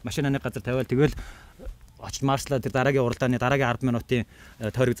тавиал машинаны газар тавиал тэгэл очиж маршлаа тэр дараагийн уралдааны дараагийн 10 минутын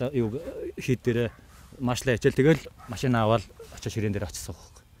тойрог юу хийд дээр маршлаа хичээл тэгэл машин аваад очиж ширээн дээр очиж суух.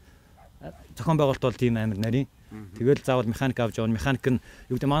 Зохион байгуулалт бол тийм амар нарийн. Тэгэл заавал механик авч явна. Механик нь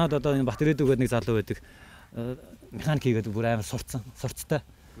юу гэдэг манад одоо энэ батарейд өгөөд нэг залуу байдаг. Механик хийгээд бүр амар сурцтай.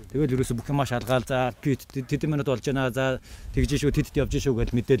 Тэгэл ерөөсө бүх юм шалгаал за тэд минут болж байна. За тэгж шүү тэд явж шүү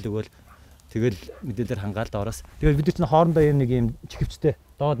гэж мэдээлэл өгөөл. Тэгэл мэдээлэлээр хангаал доороос. Тэгэл бид чинь хоорондоо юм нэг юм чихвчтэй.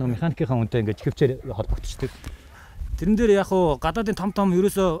 Доод нэг механикийн үнтэй ингээд чихвчээр холбогдчихдаг. Тэрэн дээр яг уу гадаадын том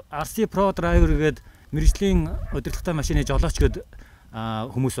ерөөсө RC Pro Driver гээд мэргэжлийн удирдлагатай машины жолооч гээд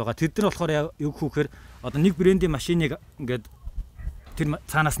хүмүүс байгаа. Тэд нар болохоор юу гэхээр одоо нэг брендийн машиныг ингээд тэр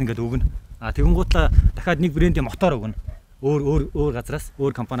цаанаас нь ингээд өгнө. Тэгэнгуутлаа дахиад нэг брендийн мотор өгнө. Өөр газраас,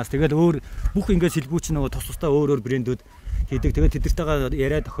 өөр компаниас. Тэгээд өөр бүх ингээд сэлбүүч нөгөө тустай өөр брэндүүд хийдэг. Тэгээд тэдэртэйгээ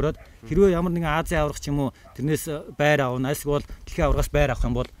яриад тохироод хэрвээ ямар нэгэн Азийн аврах ч юм уу тэрнээс байр авна. Эсвэл дэлхийн аврагаас байр авах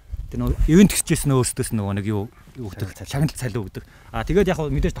юм бол тэр нөгөө ивент гэжсэн өөрсдөөс нөгөө нэг юу өгдөг. Шагналт цалин өгдөг. Тэгээд яг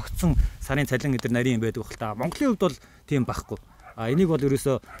мэдээж тогтсон сарын цалин эдэр нарийн юм байдаг бахал та. Монголын хувьд бол тийм байхгүй. Энийг бол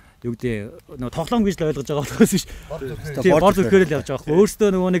ерөөсөө юу гэдэг нөгөө тоглоом гэж л ойлгож байгаа болохоос биш. Тийм бор зүрхээр л явж байгаа байхгүй. Өөртөө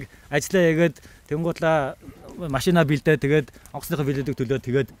нөгөө нэг ажиллаа ягээд тэнгуудлаа машина бэлдээ тэгээд онгоцныхаа бэлдээдэг төлөө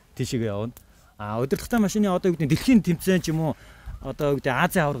тэгээд тийшээгээ явна. Удирдлагатай машины одоо юу гэдэг дэлхийн тэмцээн ч юм уу одоо юу гэдэг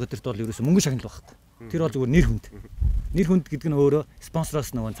Азийн авраг өдөрт бол ерөөсөө мөнгө шагнал байхгүй. Тэр бол зүгээр нэр хүнд. Нэр хүнд гэдэг нь өөрөө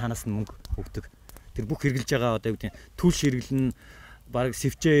спонсороос нөгөө цаанаас нь мөнгө өгдөг. Тэр бүх хэрэгжилж байгаа одоо юу гэдэг түлш хэрэглэн баг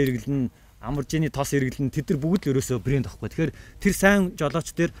сэвчээ хэрэглэн амаржины тос хэрэглэн тэд нар бүгд л ерөөсөө брэнд авахгүй. Тэгэхээр тэр сайн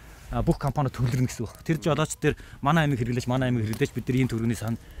жолооч дээр бүх компаниуд төвлөрнө гэсэн үг. Тэр жолооч дээр манай амиг хэрэглэж бид нар ийм төрөний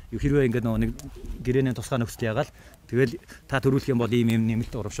сан хэрвээ ингээд нэг гэрээний тусгай нөхцөл ягаал тэгэл та төрүүлэх юм бол ийм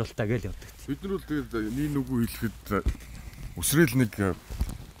нэмэлт урамшуултаа гэж явдаг. Бид нар бол тэгээд нэг нүгүү хэлэхэд өсрэл нэг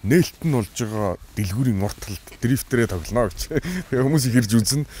нээлт нь болж байгаа дэлгүүрийн урт талд дрифтерээ тоглоно гэж. Тэгээ хүмүүс их ирж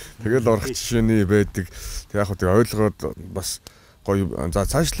үзнэ. Тэгэл орох жишээний байдаг. Тэг яг хөө тэг ойлгоод бас гоё за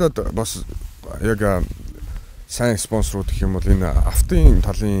цаашлаад бас яг сайн спонсорууд гэх юм бол энэ автын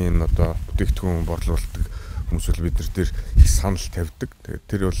талын энэ одоо бүтээгдэхүүн борлуулдаг хүмүүс бол бид нар дээр их санал тавьдаг. Тэгээд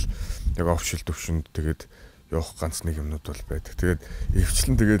тэр бол яг овшил төвшөнд тэгээд явах ганц нэг юмнууд бол байдаг. Тэгээд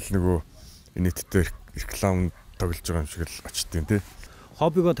эвчлэн тэгээд нөгөө нийтдээ реклам тоглож байгаа юм шиг л очтیں۔ Тэ.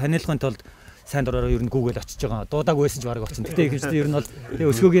 Хоббигоо танилцахын тулд сайн дураараа ер нь Google очиж байгаа. Дуудааг байсан ч бараг очсон. Гэтэ ихэнхдээ ер нь бол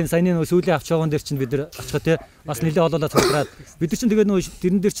тэгээ өсгөөгийн саяны нөө сүүлийн авч яваан дээр чинь бид нар очиход те бас нэлээд олоолаа цуглараад бид нар чинь тэгээ нөө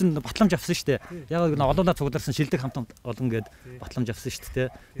тэрэн дээр чинь батламж авсан шүү дээ. Яг нөө олоолаа цугларсан шилдэг хамт олон гээд батламж авсан шүү дээ.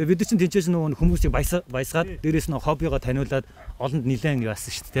 Тэгээ бид нар чинь тэнцээс нөө хүмүүсийг баясгаад дээрээс нөө хоббигоо таниулаад олонд нэлээд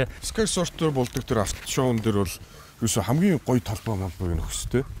яасан шүү дээ. Sky Sorter болдог тэр авто шоун дээр бол ерөөсө хамгийн гоё талбай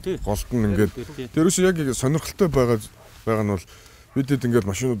нөхстэй. Голд нь ингээд тэрөөсө яг сонирхолтой байгаа нь бол бидэд ингээд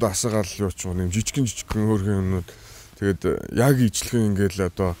машинуудаа хасаагаал явууч юм жижигэн хөөрхөн юмнууд тэгээд яг ижлэхэн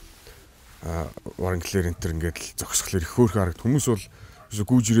ингээд одоо варанглер энтер ингээд л зогсхолоор их хөөрхөн харагд хүмүүс бол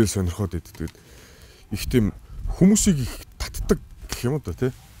гүүж ирээл сонирхоод идэв. Их тийм хүмүүсийг их татдаг гэх юм да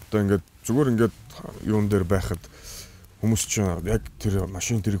тий. Одоо ингээд зүгээр ингээд юун дээр байхад хүмүүс чинь яг тэр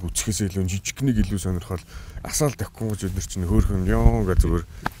машин тэрийг үсгэхээс илүү жижигнийг илүү сонирхол асаал тавихгүй бид нар чинь хөөрхөн ёо гэж зүгээр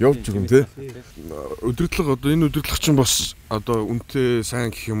явж байгаа юм тий. Өдөрлөг одоо энэ өдөрлөг чинь бас одоо үнэтэй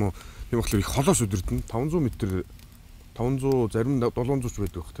сайн гэх юм уу тийм болохоор их холоос өдөрдөн 500 м 500 зарим 700 ч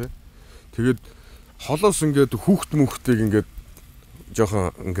байдаг бах тий. Тэгээд холоос ингээд хүүхд мөхтийг ингээд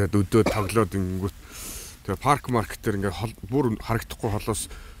жоохон ингээд өдөө тоглоод ингэнгүүт тэгээ парк маркетээр ингээд бүр харагдахгүй холоос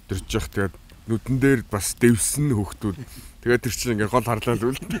дэрж явах тэгээд нүдэн дээр бас дэвсэн хүүхдүүд. Тэгээд тэр чинь ингээ гол харлаа л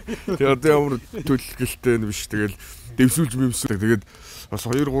үл. Тэгээд одоо ямар төлөлттэй биш. Тэгэл дэвсүүлж мөвсөг. Тэгээд бас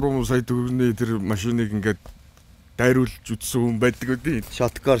 2-3 сая төгрөгийн тэр машиныг ингээ дайруулж үтсэн хүн байдаг үгүй.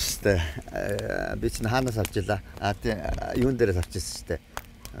 Шоткорстэй. Би чинь хаанаас авч илаа. Тийм юун дээрээс авчихсан шүү дээ.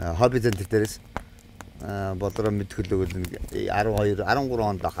 Хобби центр дээрээс бодроо мэдхөлөөгөл 12 13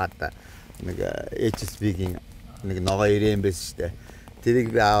 онд хаад нэг HSB-гийн нэг ногоо ирээн байсан шүү дээ.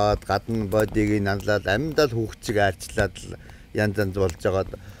 Тэрийг би аваад гадна бодийг нанлаад амьдаад хүүхчиг аарчлаад янз янз болж байгаад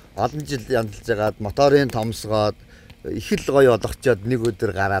олон жил янзлж байгаад моторын томсгоод их л гоё олгочоод нэг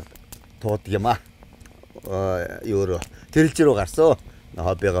өдөр гараад туудаг юм аа. Юу тэрэлж рүү гарсан.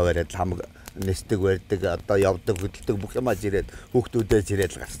 Хоббигаа бариад хамаг нэстэг барьдаг, одоо явдаг, хөдөлдөг бүх юмаа жирээд хүүхдүүдээ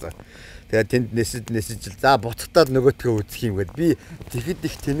жирээд л гарсан. Тэгээд тэнд нэсэж за буцтаад нөгөөтгөө үзэх юм гээд би тэгэхэд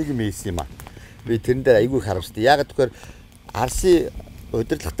их тэнэг мээсэн юм аа. Би тэрэн дээр айгүй харамсдаг. Яг тэгэхээр RC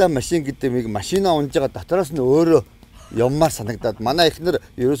удирдлагатай машин гэдэг нэг машина унж байгаа дотроос нь өөрөө юммаар санагдаад манай эхнэр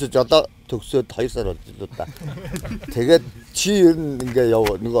ерөөсө жолоо төгсөөд 2 сар болж л да. Тэгээд чи ер нь ингээ яв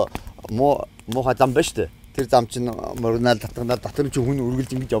нөгөө муухай зам байна штэ. Тэр зам чинь мөрнал татганаа дотор чи хүн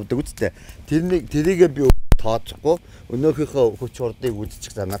үргэлж ингэж явдаг үсттэй. Тэрийгээ би тооцохгүй өнөөхийнхөө хүч хурдыг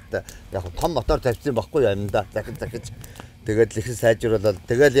үзчих занаатай. Яг том мотор тавьсан байхгүй юм да. Захиж тэгээд л их сайжруулаад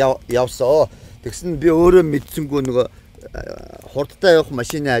тэгэл явсаа. Тэгсэн би өөрөө мэдсэнгүү нөгөө хурдтай явах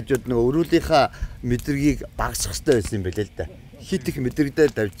машины хажууд нөгөө өрүүлийнхаа мэдрэгийг багасгах хэрэгтэй байсан юм байлээ л да. Хит их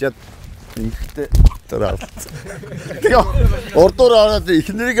мэдрэгдээ давжаад ингэхдээ дотор авчихсан. Тэгээ урдуур ороод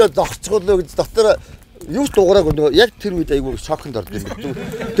эхнэрийгээ зогсчихлоо гэж дотор юу ч дуурайг нөгөө яг тэр үед айгүй шоконд орсон юм.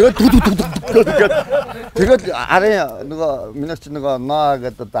 Тэгээд арын нөгөө минь ч нөгөө наа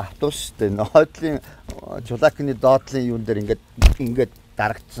гэдэг автобус шүү дээ. Хойдлын чулаакны доотлын юун дээр ингээд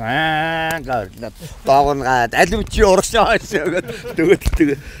дарагцсан гарлаад доогонгаад алив чи урагшаа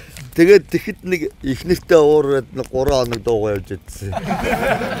гэдэг. Тэгээд тэгэхэд нэг ихнэртэй уураад 3 хоног дуугаа явж идсэн.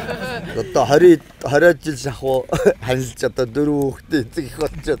 Одоо 20 жил шахуу ханилж одоо 4 хүүхдээ эцэг их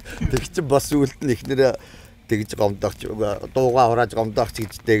болчиход тэг чи бас үлд нь ихнэрээ тэгж гомдоогч дуугаа хурааж гомдоогч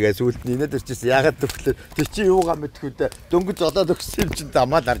гэжтэйгээ сүлд нь инээд ирчихсэн. Ягаад гэвэл тэр чи юугаа мэдхүүдээ дөнгөж олоод өгсөн юм чинь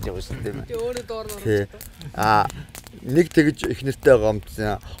дамаа дарж явсан тийм ээ. Өөрөө доорноо. Нэг тэгж ихнэртэй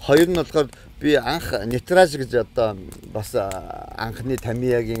гомдсон. Хоёр нь болохоор би анх нэвтрүүлэг гэж одоо бас анхны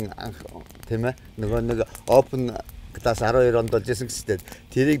Тамиягийн анх тийм ээ нөгөө нэг open class 12 онд болж исэн гэжтэй.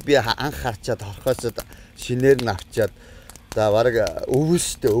 Тэрийг би анх харчаад хорхоосод шинээр нь авчаад за бараг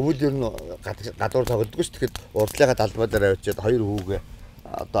өвөлстэй өвөл ер нь гадуур тоглодгоо ш. Тэгэхэд урдлынхаа талбай дээр авчиад 2 хүүгээ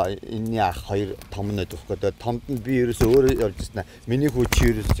одоо энэний ах 2 том нь өгөх гэдэг. Томд нь би ерөөсөө өөрөө явж ирсэн. Миний хүү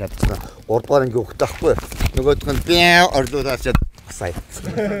чи ерөөсөө чадсан. 3 дугаар ингээ өгөх таахгүй. Нөгөөх нь би орлуулаад сая.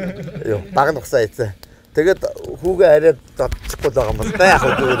 Йоо, баг нь сая ийцээ. Тэгээд хүүгээ хараад додчихгүй байгаа юм байна. Яг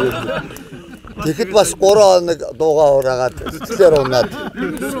өөрөө. Тэгэхэд бас 3 хоног дуугаа ураагаад цэцлэр унаад.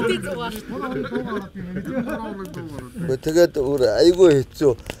 Тэгээд айгүй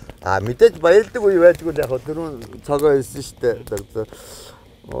хэцүү. Мэдээж баярлдаг үе байдгүй яг түрүүн цогоо хэлсэн шүү дээ.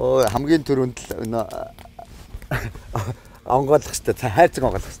 Хамгийн түрүүнд л онгойлох шүү дээ. Хайрцаг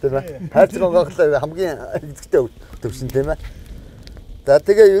онгойлох шүү дээ. Хайрцаг онгойлох хамгийн эзэгтэй төвшин тийм ээ. За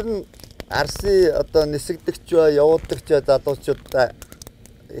тэгээ ер нь RC одоо нисэгдэгч ба явуулдагч залуучуудаа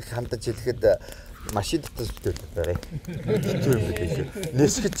их хандаж хэлэхэд машин дотор зүтгэж байгаа. Хэцүү юм биш.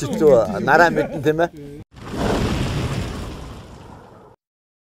 Нисгэж хэцүү нараа мэдэн тийм ээ.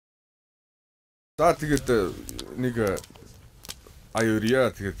 За тэгээд нэг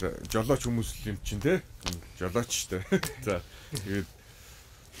аюурья тэгээд жолооч хүмүүс юм чинь те. Жолооч те. За тэгээд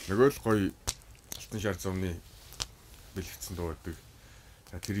нөгөө л гоё алтан шар зовны бэлгэцэн дуудаг.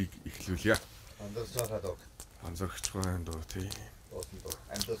 Тэрийг эхлүүлье. Анзаарч байгаа дуу тий.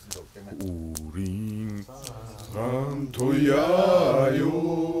 Үрийн ган туяа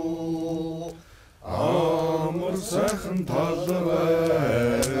юу амар сайхан тал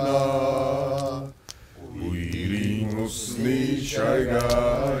байна. Үрийн усны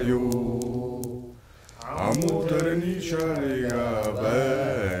шайгаа юу амуутэрний шайгаа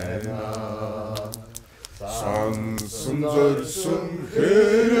байна. Сансан зорсон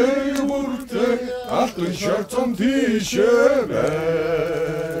хэрэг бүртээ алтан шарцан тийшээ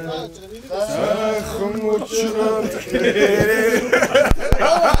байна. Сайхан учраад хэрэг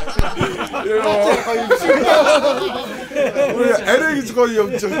Арай гэж гоё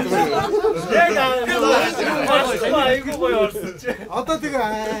явж байгаа. Яг айгүй гоё орсон чи. Одоо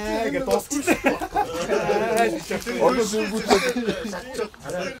тэгээ гэж дуусчихлаа. Одоо сүнгүүтэй.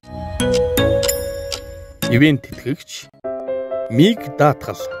 Ивент тэтгэгч Миг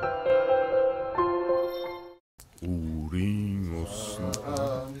даатгал. Үрийн усан.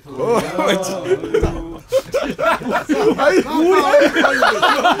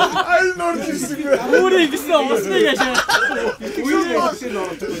 Ай нордис. Үрийн гэсэн усныг яшаа.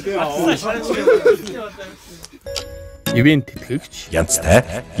 Ивент тэтгэгч янзтай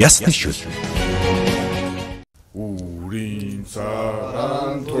ясны шүл. Үрийн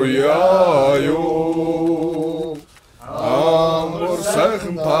цагаан туяа юу амар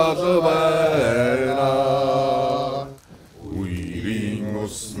сайхан тал байна. Үрийн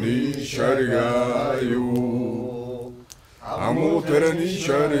усны шарга юу амуутэрний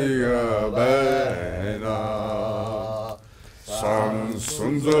шарга байна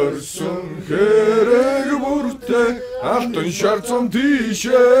сансан зорсон хэрэг бүртээ алтан шарцам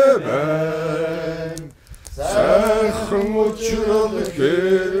тийшээ байна сайхан учрал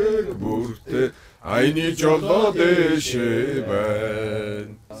хэрэг бүртээ айны жолоо дэшээ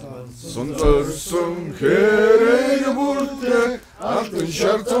байна сонзорсон хэрэг бүртээ алтан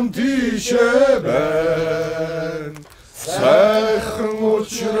шарцам тийшээ байна сайхан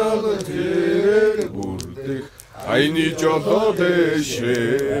учрал хэрэг бүртээ айны жолоо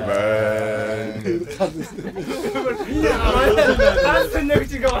дэшээ байна.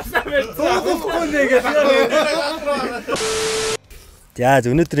 За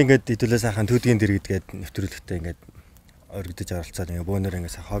өнөөдөр ингээд хэдүүлээ сайхан Түүдгийн дэргэд гээд нэвтрүүлэгтээ ингээд оргидож оролцоод ингээд бөөнөр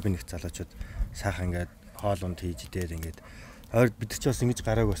ингээд сайхан хобби нэг залуучууд сайхан ингээд хоол унд хийж идээд ингээд бид ч бас ингэж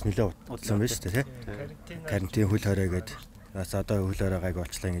гарааг бас нөлөө утсан байна шүү дээ тий. Карантин хөл хорой гээд бас одоо хөл хоройгааг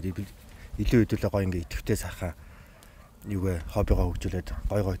олчлаа ингээд илүү хэдүүлээ гоё ингээд идэвхтэй сайхан юугээ хоббигоо хөгжүүлээд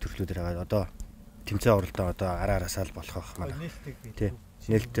гой төрлүүдээр байгаа. Одоо тэмцээн оролдоо одоо араасаа л болох байх маань. Тий.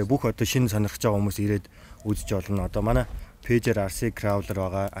 Нээлттэй бүх одоо шинэ сонирхож байгаа хүмүүс ирээд үзэж олно. Одоо манай пэйжээр RC Crawler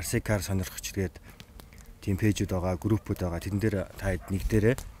байгаа, RC Car сонирхогч гээд тийм пэйжүүд байгаа, группүүд байгаа. Тэрэн дээр та хэд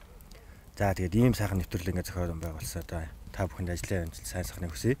нэгдээрээ. За тэгээд ийм сайхан нэвтрүүлэг ингээд зохион байгуулсан. Одоо та бүхэнд ажлын амжилт сайн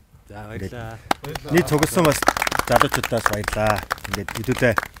сайхныг хүсье. За баярлалаа. Нийт цугласан бас залуучуудаас баярлалаа. Ингээд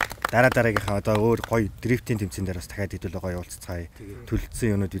хэдүүлээ дараагийнхаа одоо өөр гоё дрифтийн тэмцээн дээр бас дахиад хэдүүлээ гоё уулзцгаая.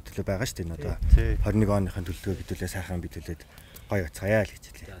 Төлөвлөсөн юмнууд хэдүүлээ байгаа шүү дээ. Одоо 21 оныхын төлөвлөгөө хэдүүлээ сайхан бидлээд гоё уцгаая л гэж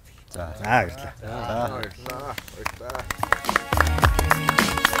хэлье. За баярлалаа. За баярлалаа.